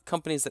talking about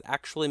companies that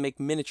actually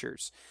make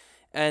miniatures.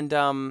 And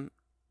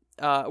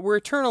we're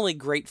eternally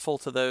grateful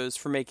to those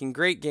for making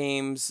great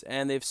games,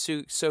 and they've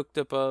soaked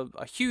up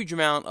a huge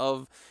amount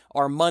of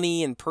our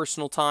money and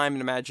personal time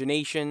and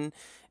imagination.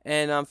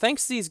 And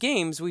thanks to these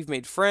games, we've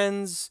made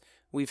friends,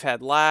 we've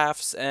had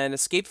laughs, and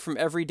escaped from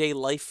everyday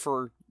life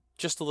for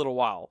just a little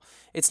while.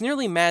 It's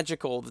nearly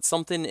magical that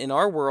something in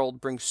our world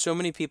brings so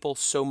many people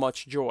so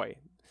much joy.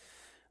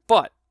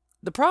 But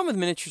the problem with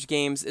miniatures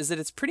games is that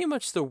it's pretty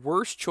much the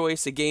worst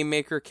choice a game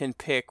maker can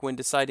pick when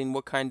deciding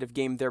what kind of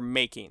game they're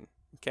making,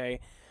 okay?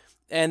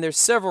 And there's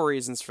several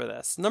reasons for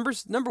this.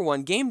 Number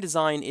one, game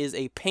design is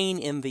a pain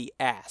in the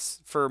ass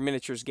for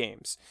miniatures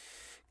games.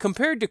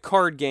 Compared to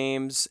card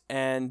games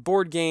and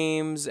board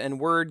games and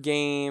word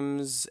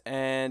games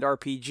and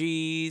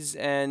RPGs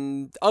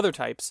and other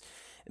types,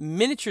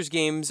 miniatures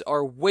games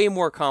are way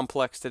more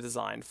complex to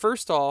design.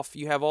 First off,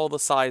 you have all the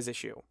size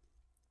issue.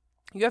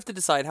 You have to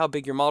decide how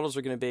big your models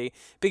are going to be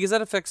because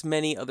that affects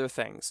many other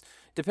things.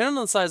 Depending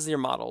on the size of your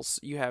models,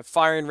 you have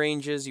firing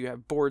ranges, you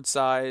have board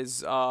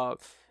size,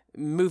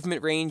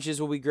 movement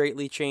ranges will be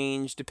greatly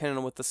changed depending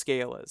on what the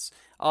scale is.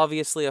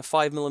 Obviously, a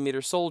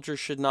 5mm soldier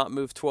should not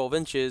move 12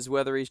 inches,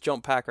 whether he's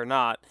jump pack or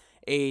not.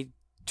 A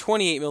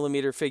 28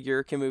 millimeter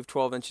figure can move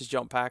 12 inches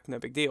jump pack, no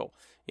big deal.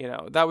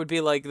 That would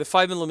be like the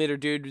 5 millimeter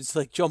dude was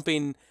like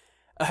jumping,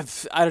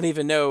 I don't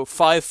even know,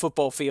 5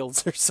 football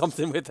fields or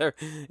something with her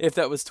if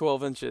that was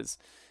 12 inches.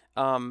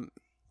 And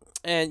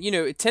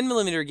 10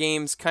 millimeter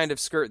games kind of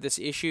skirt this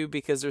issue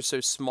because they're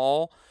so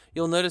small.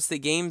 You'll notice that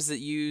games that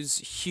use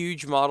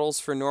huge models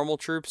for normal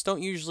troops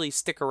don't usually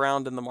stick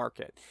around in the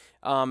market.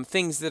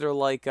 Things that are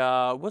like,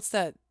 what's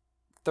that,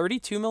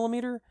 32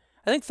 millimeter?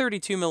 I think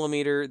 32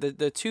 millimeter,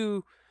 the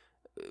two,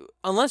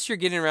 unless you're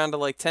getting around to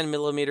like 10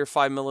 millimeter,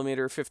 5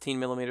 millimeter, 15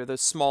 millimeter,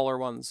 those smaller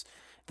ones.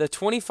 The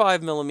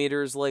 25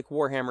 millimeter is like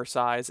Warhammer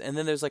size, and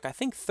then there's like, I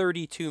think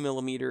 32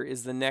 millimeter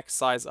is the next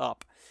size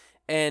up.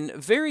 And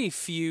very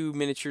few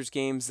miniatures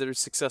games that are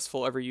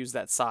successful ever use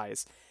that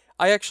size.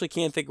 I actually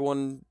can't think of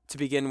one to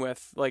begin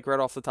with, like right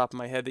off the top of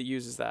my head, that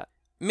uses that.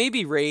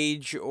 Maybe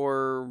Rage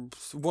or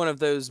one of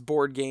those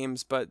board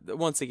games, but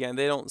once again,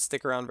 they don't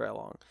stick around very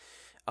long.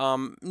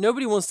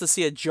 Nobody wants to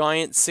see a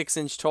giant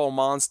 6-inch tall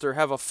monster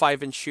have a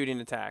 5-inch shooting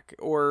attack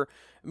or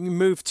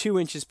move 2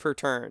 inches per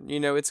turn.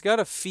 It's got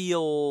to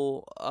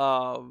feel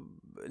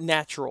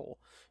natural,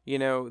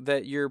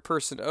 that your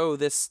person,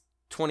 this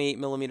 28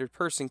 millimeter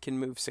person can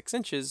move 6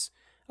 inches.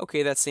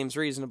 Okay, that seems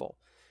reasonable.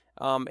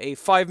 A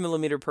 5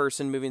 millimeter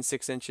person moving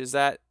 6 inches,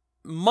 that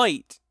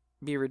might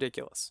be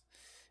ridiculous.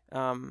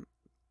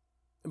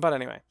 But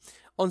anyway,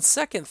 on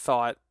second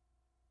thought,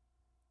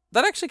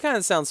 that actually kind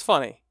of sounds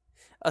funny.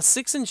 A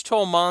 6-inch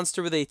tall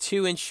monster with a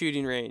 2-inch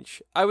shooting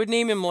range. I would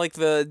name him like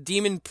the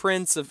Demon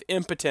Prince of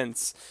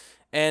Impotence,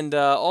 and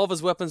all of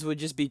his weapons would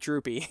just be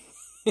droopy.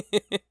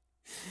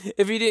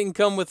 If he didn't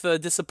come with a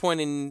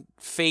disappointing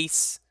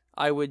face,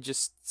 I would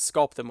just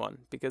sculpt him one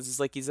because it's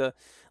like he's a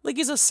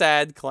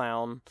sad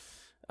clown.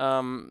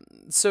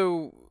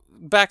 So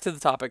back to the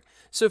topic.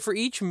 So for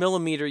each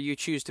millimeter you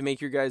choose to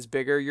make your guys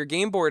bigger, your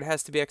game board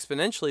has to be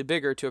exponentially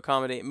bigger to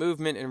accommodate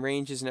movement and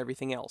ranges and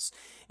everything else.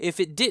 If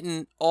it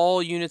didn't,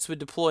 all units would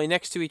deploy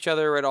next to each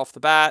other right off the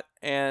bat,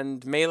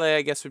 and melee,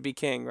 I guess, would be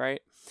king,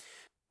 right?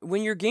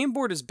 When your game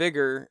board is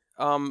bigger,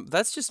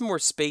 that's just more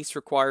space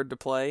required to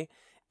play,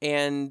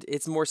 and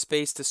it's more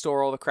space to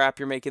store all the crap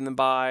you're making them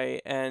buy,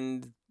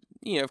 and,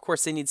 of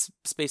course, they need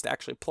space to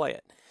actually play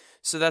it.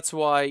 So that's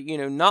why,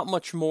 not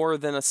much more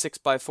than a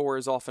 6x4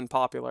 is often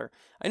popular.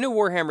 I know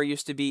Warhammer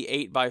used to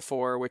be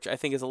 8x4, which I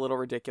think is a little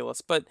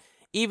ridiculous, but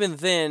even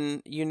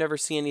then, you never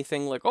see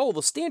anything like,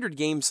 the standard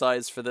game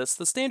size for this,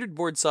 the standard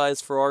board size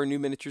for our new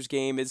miniatures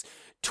game is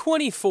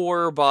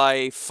 24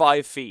 by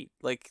 5 feet.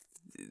 Like,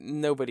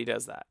 nobody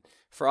does that,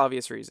 for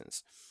obvious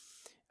reasons.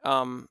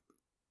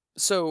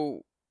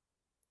 So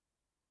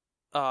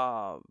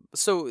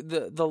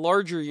the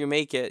larger you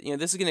make it,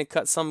 this is going to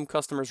cut some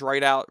customers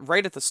right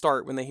at the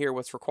start when they hear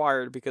what's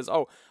required, because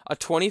a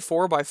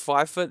 24 by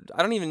 5 foot,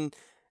 I don't even,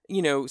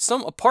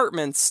 some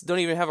apartments don't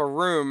even have a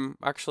room.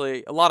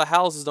 Actually, a lot of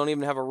houses don't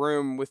even have a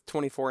room with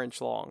 24-inch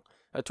long,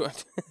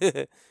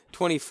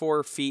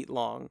 24 feet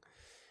long.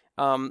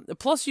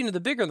 Plus, the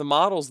bigger the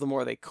models, the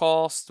more they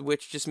cost,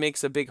 which just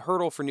makes a big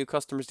hurdle for new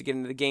customers to get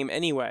into the game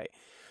anyway.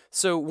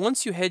 So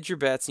once you hedge your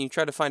bets and you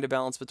try to find a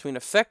balance between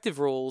effective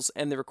rules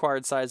and the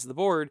required size of the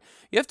board,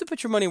 you have to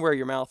put your money where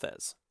your mouth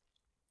is.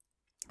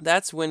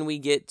 That's when we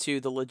get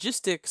to the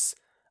logistics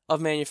of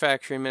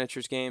manufacturing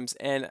miniatures games.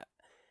 And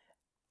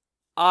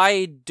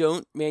I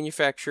don't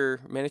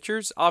manufacture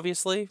miniatures,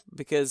 obviously,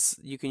 because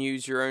you can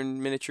use your own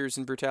miniatures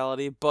in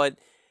Brutality, but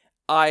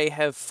I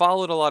have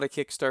followed a lot of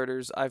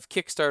Kickstarters. I've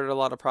kickstarted a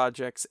lot of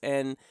projects,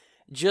 and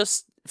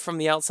just from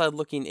the outside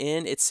looking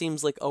in, it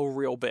seems like a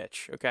real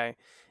bitch, okay?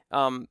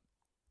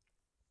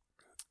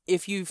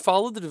 If you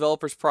follow the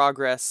developer's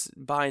progress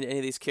behind any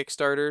of these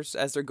Kickstarters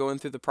as they're going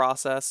through the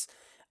process,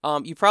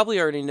 you probably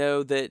already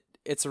know that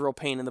it's a real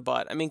pain in the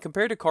butt. I mean,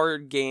 compared to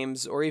card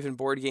games or even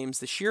board games,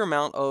 the sheer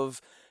amount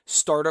of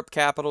startup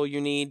capital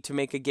you need to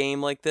make a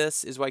game like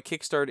this is why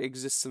Kickstarter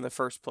exists in the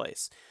first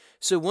place.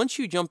 So once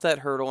you jump that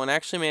hurdle and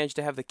actually manage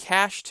to have the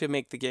cash to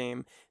make the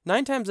game,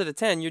 9 times out of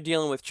 10, you're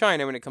dealing with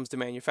China when it comes to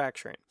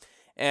manufacturing.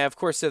 And of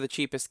course, they're the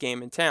cheapest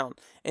game in town.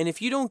 And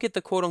if you don't get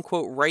the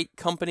quote-unquote right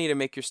company to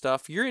make your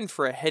stuff, you're in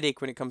for a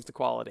headache when it comes to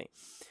quality.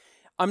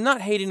 I'm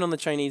not hating on the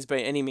Chinese by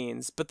any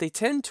means, but they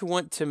tend to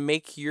want to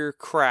make your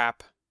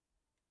crap,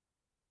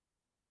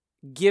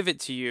 give it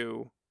to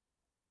you,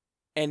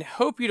 and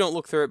hope you don't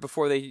look through it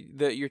before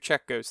your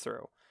check goes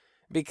through.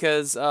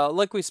 Because,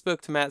 like we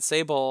spoke to Matt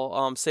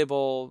Sable,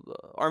 Sable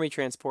Army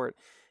Transport,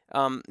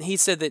 he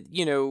said that,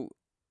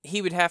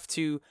 he would have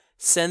to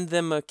send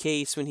them a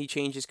case when he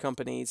changes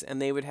companies,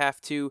 and they would have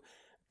to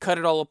cut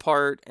it all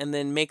apart and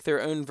then make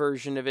their own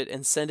version of it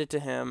and send it to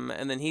him,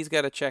 and then he's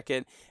got to check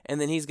it, and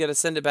then he's got to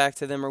send it back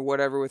to them or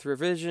whatever with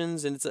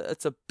revisions, and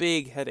it's a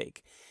big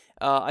headache.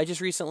 I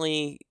just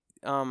recently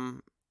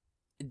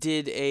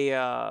did a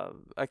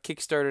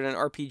Kickstarter, an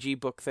RPG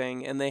book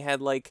thing, and they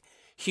had like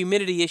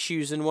humidity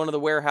issues in one of the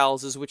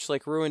warehouses, which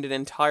like ruined an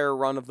entire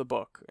run of the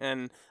book.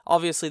 And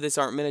obviously these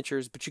aren't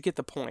miniatures, but you get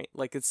the point.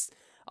 Like, it's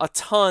a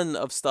ton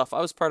of stuff. I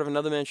was part of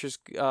another miniatures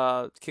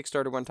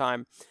Kickstarter one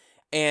time,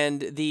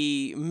 and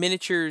the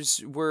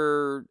miniatures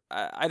were,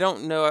 I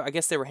don't know, I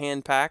guess they were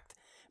hand-packed,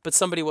 but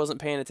somebody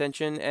wasn't paying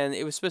attention, and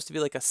it was supposed to be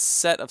like a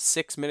set of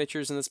 6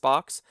 miniatures in this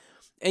box,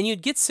 and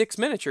you'd get 6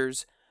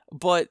 miniatures,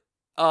 but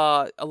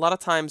a lot of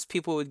times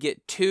people would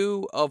get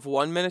 2 of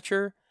one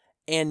miniature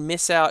and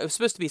miss out. It was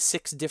supposed to be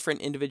 6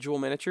 different individual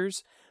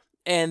miniatures,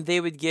 and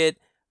they would get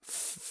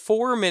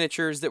 4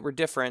 miniatures that were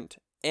different,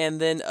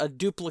 and then a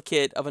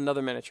duplicate of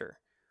another miniature.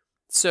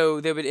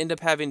 So they would end up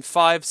having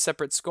 5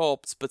 separate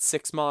sculpts, but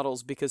 6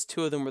 models because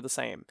 2 of them were the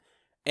same.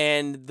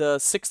 And the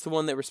 6th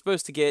one that we're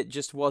supposed to get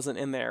just wasn't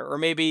in there. Or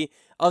maybe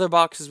other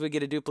boxes would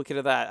get a duplicate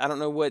of that. I don't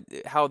know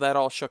how that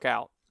all shook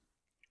out.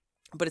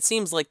 But it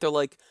seems like they're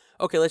like,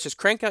 okay, let's just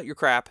crank out your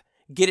crap,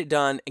 get it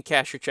done, and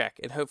cash your check.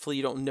 And hopefully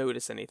you don't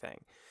notice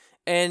anything.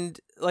 And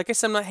like I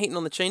said, I'm not hating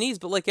on the Chinese,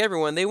 but like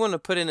everyone, they want to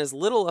put in as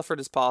little effort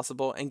as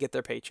possible and get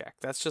their paycheck.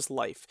 That's just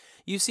life.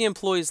 You see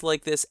employees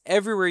like this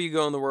everywhere you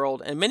go in the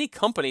world, and many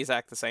companies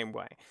act the same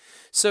way.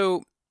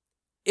 So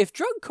if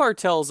drug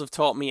cartels have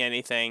taught me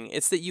anything,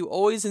 it's that you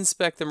always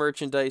inspect the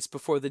merchandise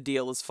before the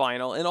deal is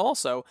final, and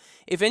also,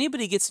 if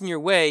anybody gets in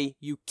your way,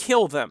 you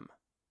kill them.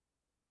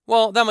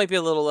 Well, that might be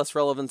a little less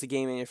relevant to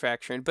game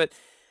manufacturing, but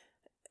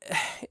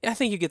I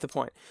think you get the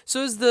point.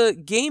 So as the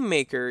game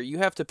maker, you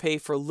have to pay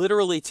for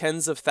literally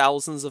tens of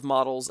thousands of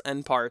models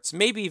and parts,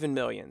 maybe even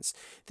millions.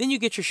 Then you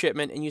get your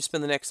shipment and you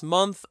spend the next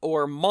month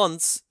or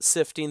months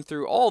sifting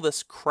through all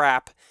this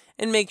crap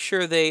and make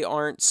sure they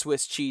aren't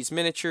Swiss cheese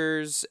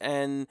miniatures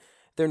and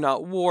they're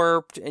not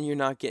warped and you're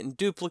not getting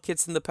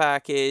duplicates in the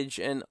package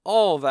and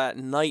all that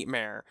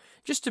nightmare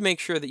just to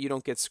make sure that you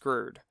don't get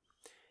screwed.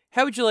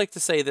 How would you like to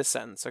say this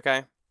sentence,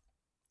 okay?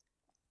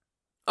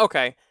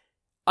 Okay.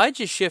 I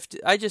just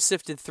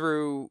sifted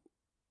through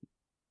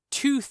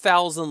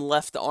 2,000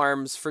 left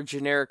arms for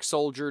generic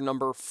soldier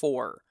number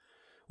 4.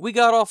 We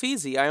got off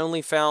easy. I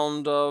only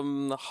found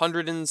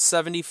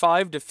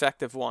 175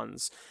 defective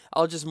ones.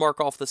 I'll just mark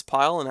off this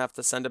pile and have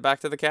to send it back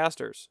to the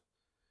casters.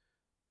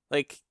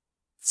 Like,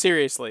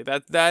 seriously,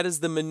 that is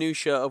the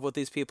minutia of what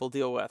these people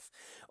deal with.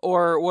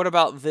 Or what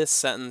about this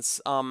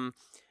sentence?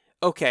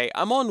 Okay,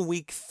 I'm on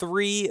week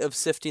 3 of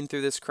sifting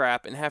through this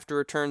crap and have to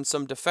return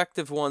some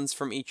defective ones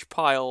from each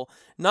pile,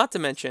 not to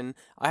mention,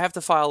 I have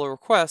to file a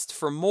request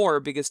for more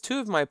because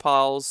 2 of my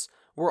piles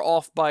were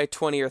off by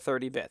 20 or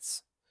 30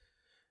 bits.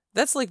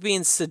 That's like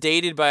being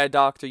sedated by a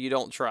doctor you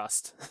don't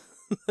trust.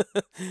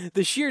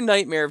 The sheer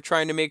nightmare of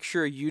trying to make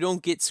sure you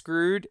don't get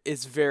screwed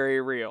is very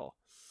real.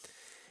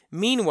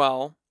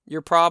 Meanwhile,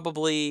 you've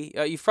probably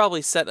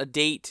set a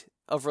date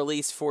of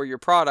release for your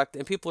product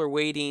and people are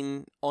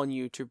waiting on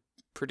you to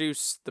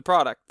produce the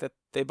product that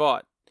they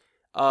bought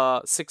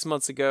 6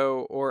 months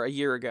ago or a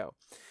year ago.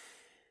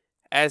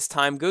 As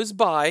time goes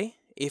by,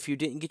 if you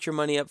didn't get your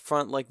money up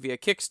front like via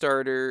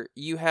Kickstarter,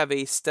 you have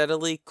a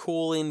steadily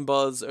cooling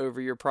buzz over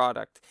your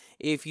product.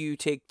 If you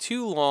take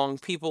too long,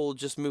 people will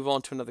just move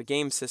on to another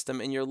game system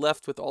and you're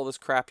left with all this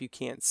crap you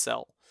can't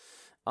sell.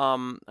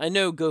 I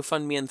know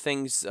GoFundMe and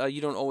things,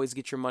 you don't always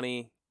get your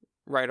money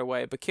right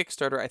away, but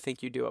Kickstarter I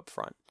think you do up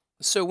front.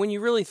 So when you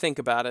really think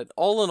about it,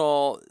 all in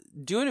all,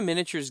 doing a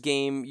miniatures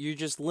game, you're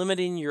just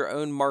limiting your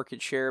own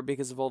market share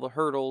because of all the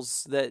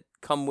hurdles that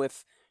come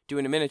with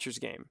doing a miniatures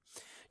game.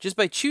 Just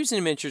by choosing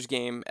a miniatures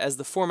game as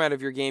the format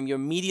of your game, you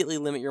immediately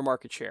limit your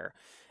market share.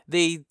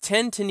 They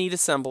tend to need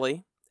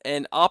assembly,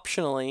 and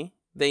optionally,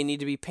 they need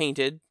to be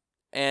painted,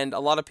 and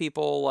a lot of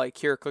people, like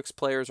HeroClix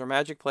players or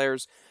Magic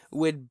players,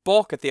 would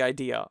balk at the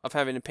idea of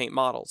having to paint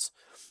models.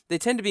 They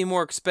tend to be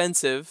more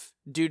expensive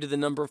due to the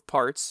number of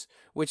parts,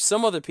 which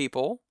some other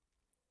people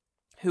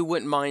who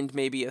wouldn't mind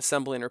maybe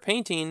assembling or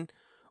painting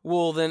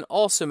will then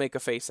also make a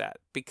face at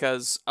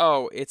because,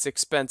 oh, it's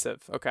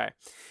expensive. Okay.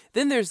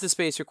 Then there's the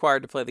space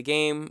required to play the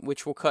game,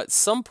 which will cut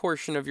some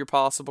portion of your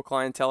possible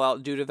clientele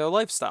out due to their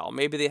lifestyle.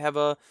 Maybe they have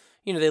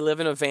they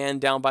live in a van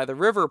down by the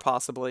river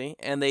possibly,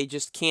 and they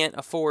just can't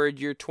afford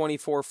your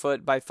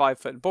 24-foot by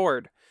 5-foot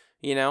board,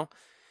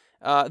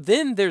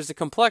 Then there's the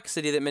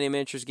complexity that many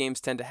miniatures games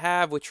tend to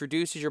have, which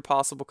reduces your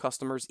possible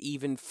customers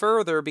even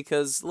further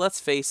because, let's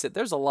face it,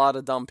 there's a lot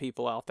of dumb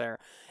people out there.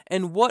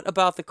 And what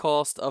about the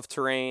cost of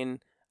terrain,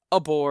 a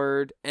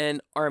board,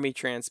 and army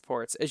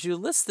transports? As you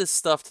list this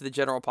stuff to the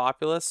general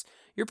populace,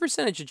 your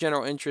percentage of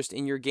general interest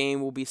in your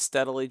game will be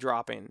steadily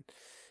dropping.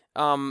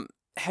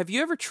 Have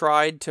you ever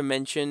tried to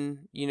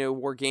mention,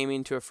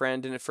 wargaming to a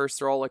friend, and at first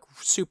they're all like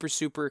super,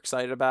 super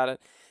excited about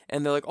it?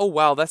 And they're like, oh,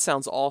 wow, that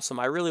sounds awesome.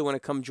 I really want to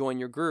come join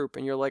your group.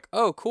 And you're like,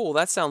 oh, cool,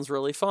 that sounds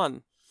really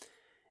fun.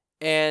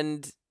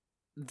 And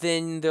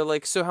then they're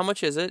like, so how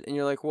much is it? And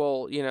you're like,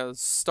 well,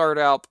 start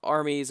out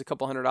armies a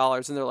couple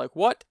 $100. And they're like,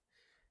 what?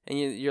 And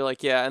you're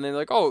like, yeah. And they're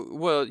like, oh,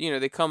 well,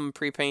 they come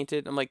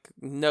pre-painted. I'm like,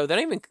 no, they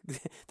don't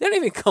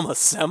even come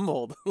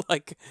assembled.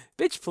 Like,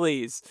 bitch,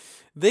 please.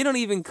 They don't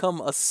even come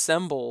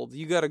assembled.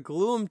 You got to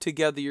glue them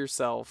together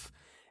yourself.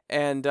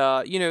 And,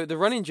 the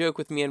running joke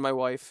with me and my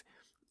wife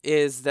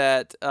is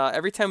that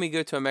every time we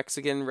go to a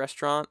Mexican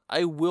restaurant,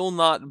 I will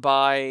not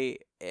buy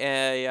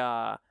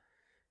what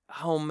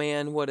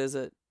is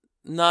it?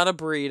 Not a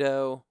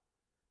burrito.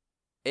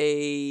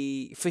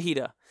 a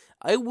fajita.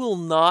 I will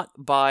not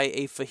buy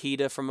a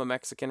fajita from a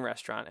Mexican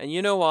restaurant. And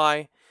you know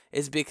why?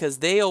 Is because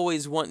they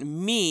always want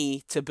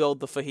me to build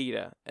the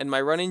fajita. And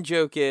my running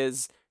joke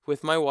is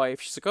with my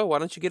wife, she's like, oh, why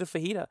don't you get a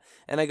fajita?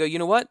 And I go, you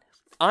know what?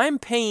 I'm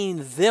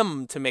paying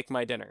them to make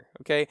my dinner,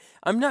 okay?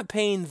 I'm not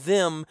paying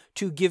them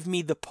to give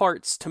me the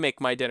parts to make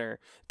my dinner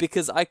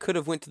because I could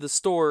have went to the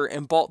store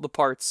and bought the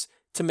parts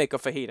to make a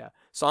fajita.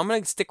 So I'm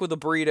going to stick with a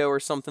burrito or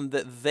something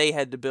that they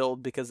had to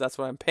build because that's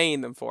what I'm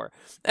paying them for.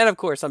 And of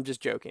course, I'm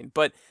just joking.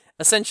 But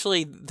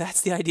essentially,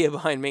 that's the idea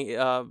behind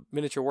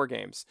miniature war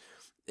games,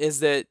 is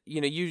that,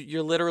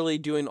 you're literally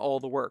doing all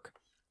the work.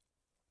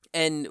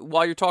 And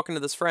while you're talking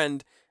to this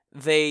friend,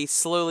 you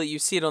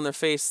see it on their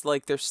face,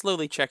 like they're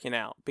slowly checking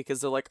out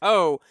because they're like,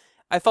 oh,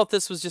 I thought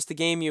this was just a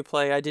game you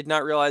play. I did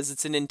not realize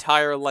it's an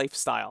entire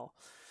lifestyle.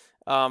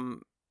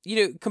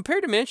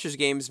 Compared to miniatures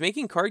games,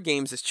 making card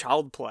games is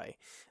child play.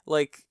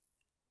 Like,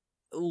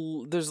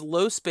 there's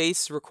low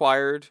space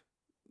required.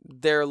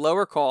 They're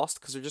lower cost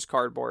because they're just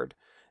cardboard.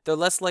 They're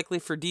less likely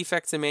for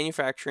defects in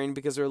manufacturing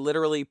because they're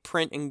literally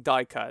print and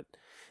die cut.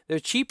 They're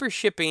cheaper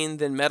shipping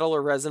than metal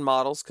or resin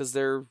models because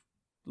they're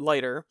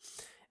lighter.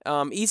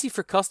 Easy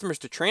for customers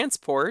to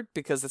transport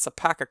because it's a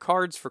pack of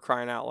cards, for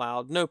crying out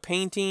loud. No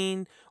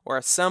painting or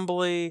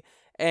assembly.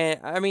 And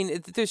I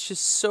mean, there's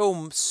just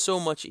so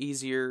much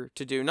easier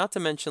to do. Not to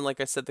mention,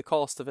 like I said, the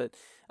cost of it.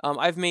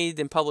 I've made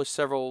and published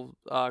several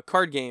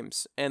card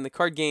games, and the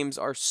card games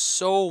are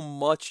so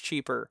much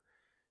cheaper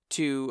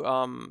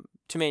to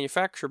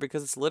manufacture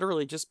because it's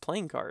literally just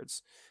playing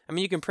cards. I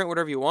mean, you can print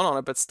whatever you want on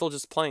it, but it's still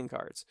just playing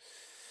cards.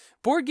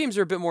 Board games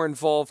are a bit more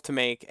involved to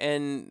make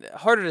and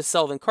harder to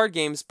sell than card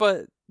games,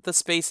 but the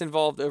space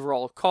involved,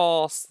 overall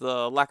cost,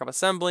 the lack of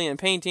assembly and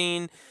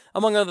painting,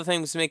 among other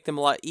things, make them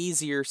a lot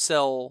easier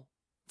sell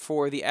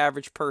for the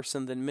average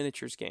person than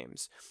miniatures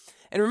games.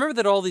 And remember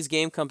that all these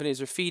game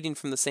companies are feeding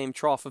from the same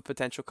trough of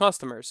potential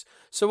customers.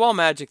 So while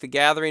Magic the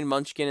Gathering,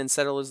 Munchkin, and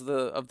Settlers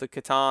of the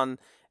Catan,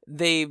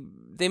 they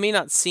may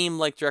not seem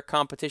like direct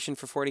competition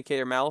for 40K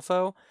or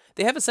Malifaux,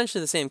 they have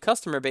essentially the same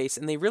customer base,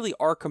 and they really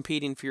are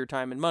competing for your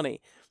time and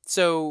money.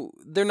 So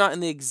they're not in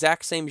the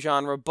exact same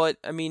genre, but,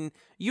 I mean,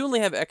 you only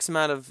have X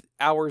amount of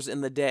hours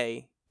in the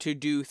day to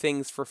do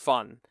things for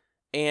fun.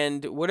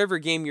 And whatever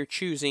game you're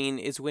choosing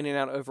is winning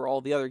out over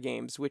all the other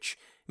games, which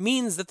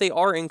means that they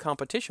are in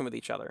competition with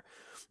each other.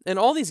 And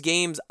all these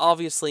games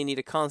obviously need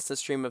a constant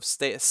stream of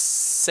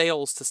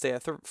sales to stay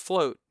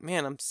afloat.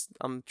 Man,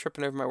 I'm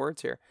tripping over my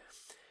words here.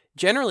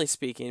 Generally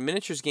speaking,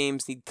 miniatures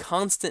games need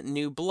constant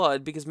new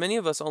blood because many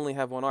of us only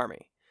have one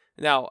army.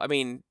 Now, I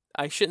mean,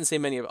 I shouldn't say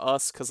many of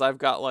us because I've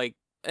got like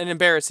an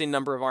embarrassing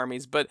number of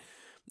armies, but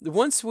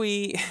once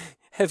we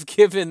have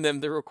given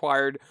them the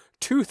required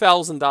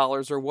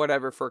 $2,000 or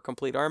whatever for a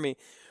complete army,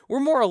 we're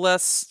more or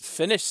less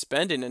finished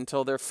spending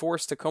until they're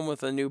forced to come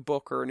with a new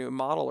book or a new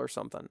model or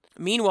something.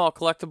 Meanwhile,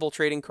 collectible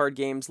trading card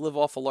games live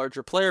off a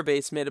larger player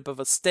base made up of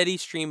a steady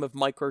stream of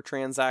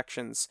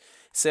microtransactions.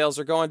 Sales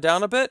are going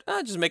down a bit,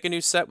 just make a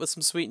new set with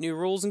some sweet new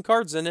rules and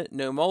cards in it.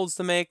 No molds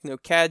to make, no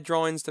CAD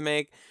drawings to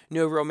make,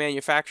 no real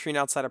manufacturing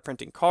outside of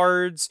printing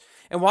cards,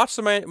 and watch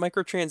the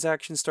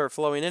microtransactions start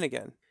flowing in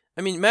again.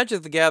 I mean,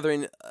 Magic the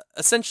Gathering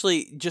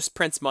essentially just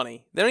prints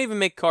money. They don't even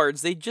make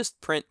cards, they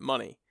just print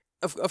money.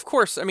 Of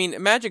course, I mean,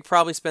 Magic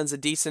probably spends a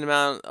decent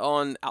amount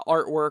on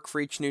artwork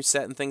for each new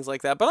set and things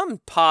like that, but I'm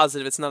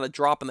positive it's not a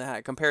drop in the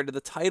hat compared to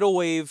the tidal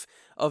wave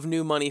of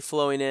new money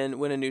flowing in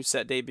when a new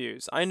set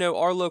debuts. I know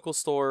our local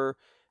store,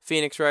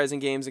 Phoenix Rising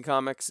Games and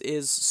Comics,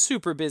 is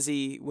super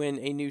busy when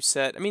a new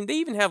set... I mean, they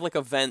even have, like,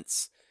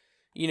 events,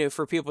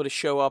 for people to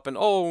show up and,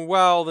 oh,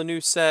 wow, the new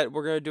set,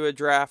 we're going to do a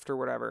draft or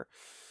whatever.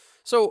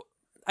 So,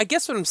 I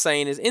guess what I'm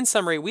saying is, in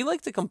summary, we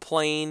like to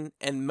complain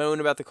and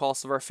moan about the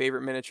cost of our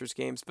favorite miniatures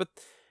games, but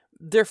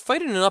they're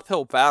fighting an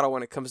uphill battle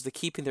when it comes to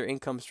keeping their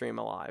income stream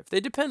alive.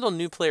 They depend on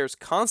new players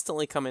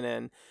constantly coming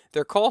in,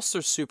 their costs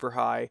are super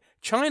high,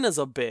 China's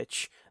a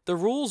bitch, the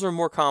rules are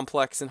more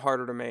complex and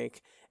harder to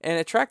make, and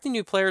attracting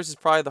new players is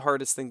probably the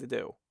hardest thing to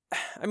do.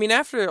 I mean,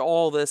 after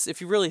all this,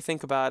 if you really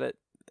think about it,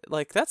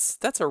 like,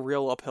 that's a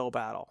real uphill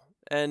battle.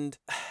 And,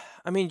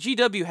 I mean,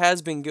 GW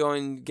has been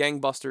going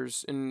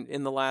gangbusters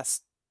in the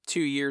last 2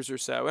 years or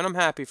so, and I'm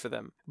happy for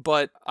them.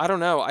 But, I don't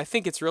know, I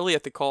think it's really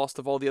at the cost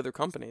of all the other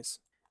companies.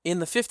 In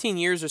the 15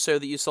 years or so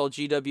that you saw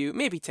GW,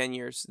 maybe 10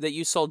 years, that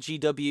you saw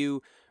GW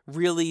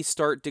really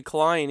start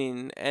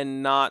declining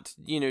and not,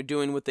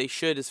 doing what they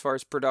should as far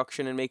as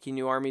production and making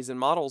new armies and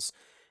models,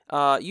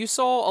 you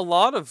saw a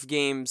lot of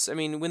games. I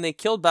mean, when they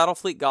killed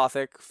Battlefleet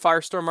Gothic,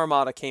 Firestorm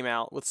Armada came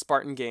out with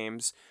Spartan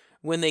Games.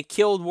 When they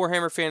killed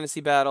Warhammer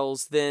Fantasy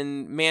Battles,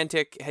 then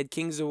Mantic had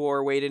Kings of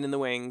War waiting in the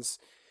wings.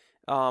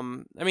 I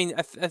mean,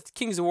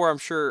 Kings of War I'm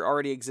sure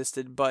already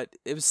existed, but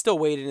it was still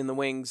waiting in the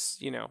wings,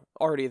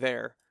 already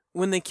there.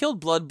 When they killed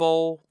Blood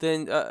Bowl,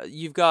 then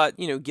you've got,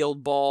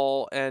 Guild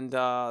Ball and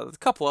a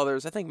couple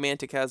others. I think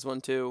Mantic has one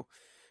too.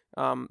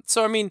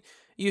 So, I mean,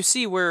 you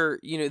see where,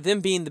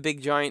 them being the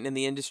big giant in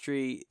the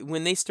industry,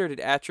 when they started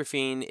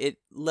atrophying, it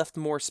left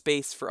more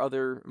space for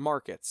other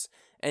markets.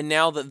 And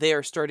now that they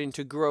are starting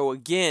to grow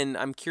again,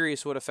 I'm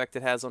curious what effect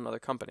it has on other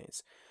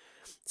companies.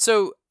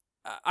 So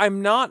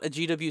I'm not a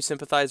GW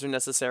sympathizer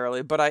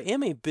necessarily, but I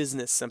am a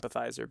business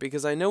sympathizer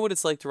because I know what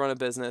it's like to run a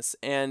business,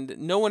 and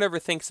no one ever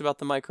thinks about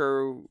the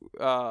micro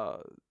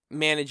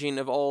managing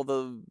of all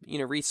the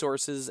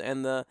resources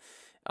and the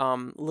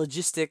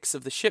logistics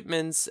of the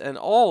shipments and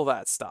all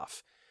that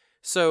stuff.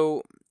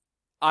 So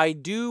I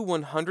do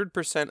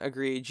 100%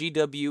 agree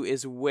GW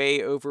is way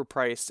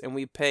overpriced and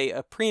we pay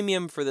a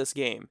premium for this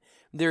game.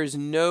 There's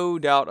no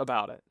doubt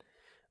about it.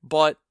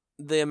 But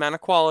the amount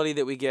of quality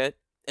that we get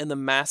and the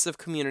massive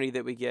community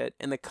that we get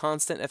and the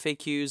constant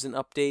FAQs and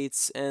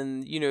updates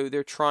and,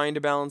 they're trying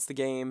to balance the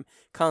game,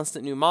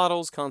 constant new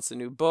models, constant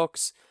new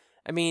books.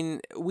 I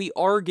mean, we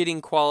are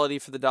getting quality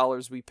for the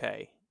dollars we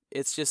pay.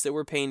 It's just that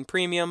we're paying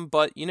premium,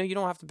 but, you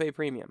don't have to pay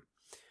premium.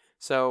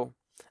 So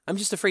I'm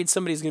just afraid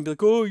somebody's going to be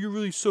like, oh, you're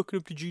really sucking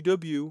up to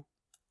GW.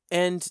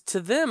 And to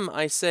them,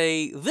 I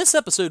say, this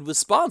episode was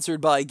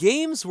sponsored by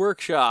Games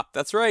Workshop.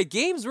 That's right,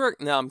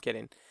 No, I'm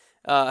kidding.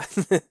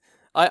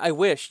 I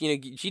wish,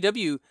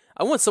 GW,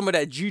 I want some of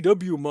that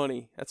GW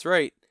money. That's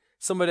right,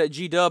 some of that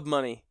GW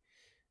money.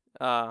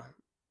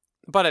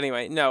 But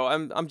anyway, no,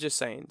 I'm just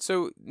saying.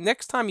 So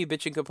next time you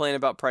bitch and complain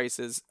about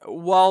prices,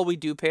 while we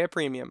do pay a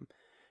premium,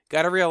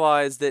 gotta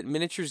realize that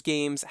miniatures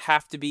games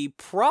have to be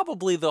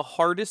probably the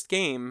hardest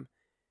game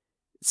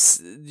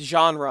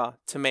genre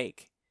to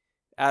make.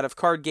 Out of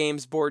card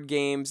games, board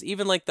games,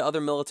 even like the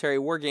other military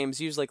war games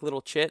use like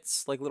little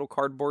chits, like little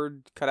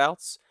cardboard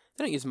cutouts.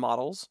 They don't use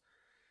models.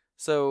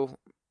 So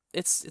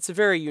it's a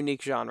very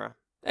unique genre.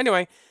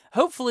 Anyway,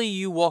 hopefully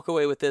you walk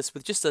away with this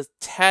with just a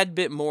tad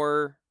bit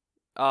more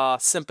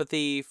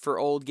sympathy for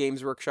old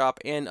Games Workshop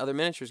and other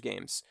miniatures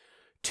games.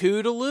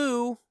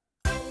 Toodaloo!